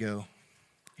at you and go,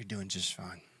 you're doing just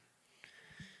fine.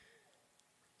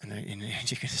 And you're going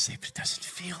to say, but it doesn't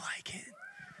feel like it.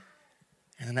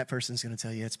 And then that person's going to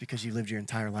tell you it's because you lived your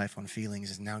entire life on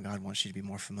feelings, and now God wants you to be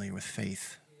more familiar with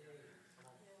faith.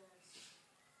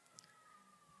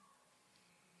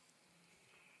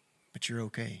 But you're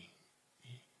okay.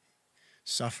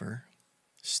 Suffer,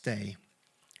 stay,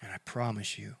 and I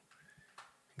promise you,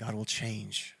 God will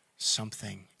change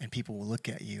something, and people will look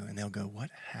at you and they'll go, what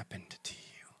happened to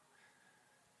you?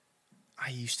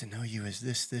 I used to know you as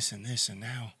this, this, and this, and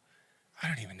now I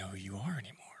don't even know who you are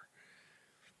anymore.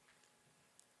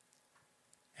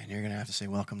 And you're going to have to say,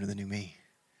 welcome to the new me.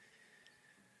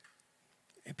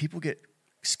 And people get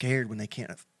scared when they can't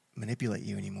manipulate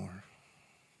you anymore.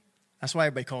 That's why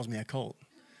everybody calls me a cult,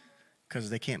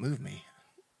 because they can't move me.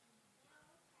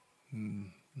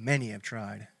 Many have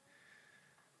tried.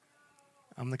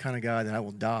 I'm the kind of guy that I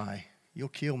will die You'll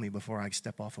kill me before I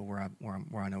step off of where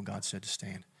I know God said to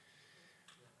stand.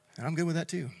 And I'm good with that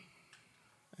too.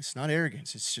 It's not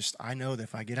arrogance. It's just I know that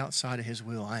if I get outside of his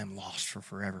will, I am lost for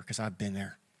forever because I've been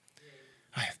there.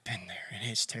 I have been there, and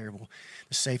it's terrible.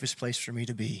 The safest place for me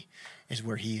to be is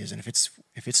where he is. And if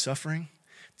it's suffering,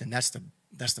 then that's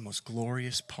the most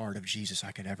glorious part of Jesus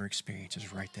I could ever experience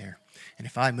is right there. And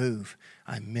if I move,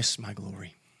 I miss my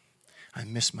glory. I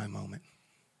miss my moment.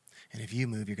 And if you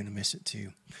move, you're going to miss it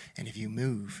too. And if you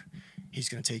move, he's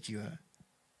going to take you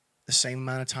the same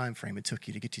amount of time frame it took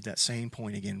you to get to that same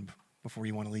point again before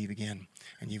you want to leave again.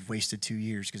 And you've wasted 2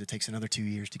 years because it takes another 2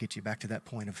 years to get you back to that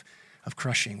point of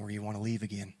crushing where you want to leave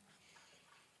again.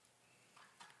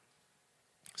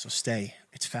 So stay.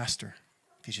 It's faster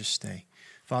if you just stay.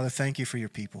 Father, thank you for your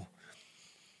people.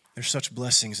 There's such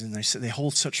blessings, and they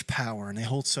hold such power, and they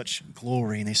hold such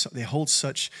glory, and they hold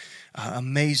such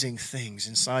amazing things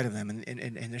inside of them.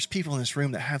 And there's people in this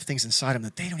room that have things inside them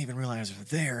that they don't even realize are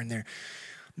there, and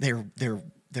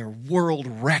they're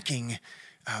world-wrecking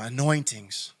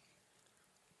anointings.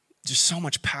 Just so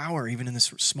much power even in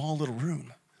this small little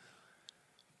room.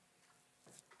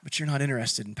 But you're not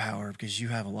interested in power because you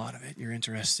have a lot of it. You're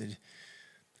interested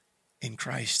in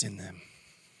Christ in them.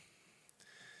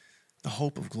 The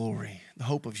hope of glory, the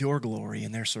hope of your glory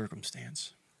in their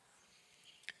circumstance,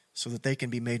 so that they can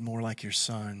be made more like your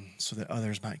Son, so that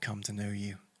others might come to know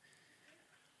you.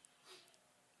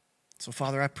 So,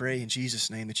 Father, I pray in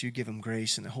Jesus' name that you give them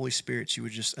grace, and the Holy Spirit, you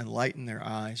would just enlighten their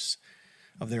eyes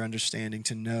of their understanding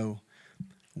to know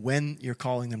when you're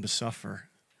calling them to suffer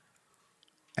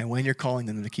and when you're calling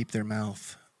them to keep their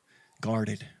mouth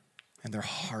guarded and their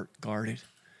heart guarded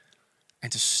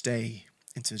and to stay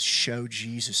and to show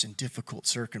Jesus in difficult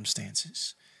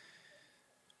circumstances.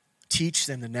 Teach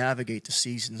them to navigate the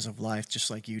seasons of life just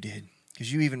like you did,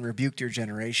 because you even rebuked your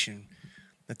generation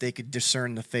that they could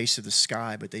discern the face of the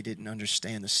sky, but they didn't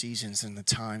understand the seasons and the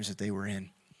times that they were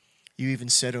in. You even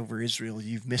said over Israel,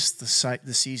 you've missed the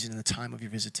season and the time of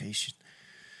your visitation.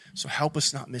 So help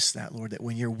us not miss that, Lord, that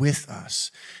when you're with us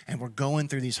and we're going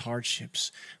through these hardships,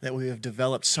 that we have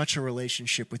developed such a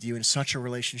relationship with you and such a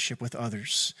relationship with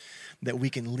others that we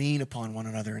can lean upon one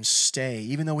another and stay,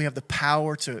 even though we have the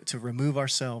power to remove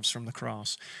ourselves from the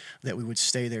cross, that we would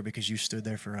stay there because you stood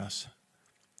there for us.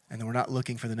 And that we're not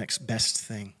looking for the next best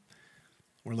thing.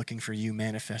 We're looking for you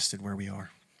manifested where we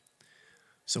are.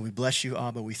 So we bless you,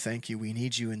 Abba. We thank you. We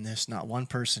need you in this. Not one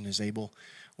person is able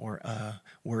or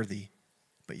worthy,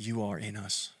 but you are in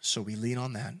us. So we lean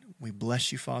on that. We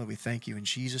bless you, Father. We thank you. In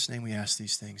Jesus' name we ask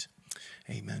these things.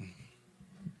 Amen.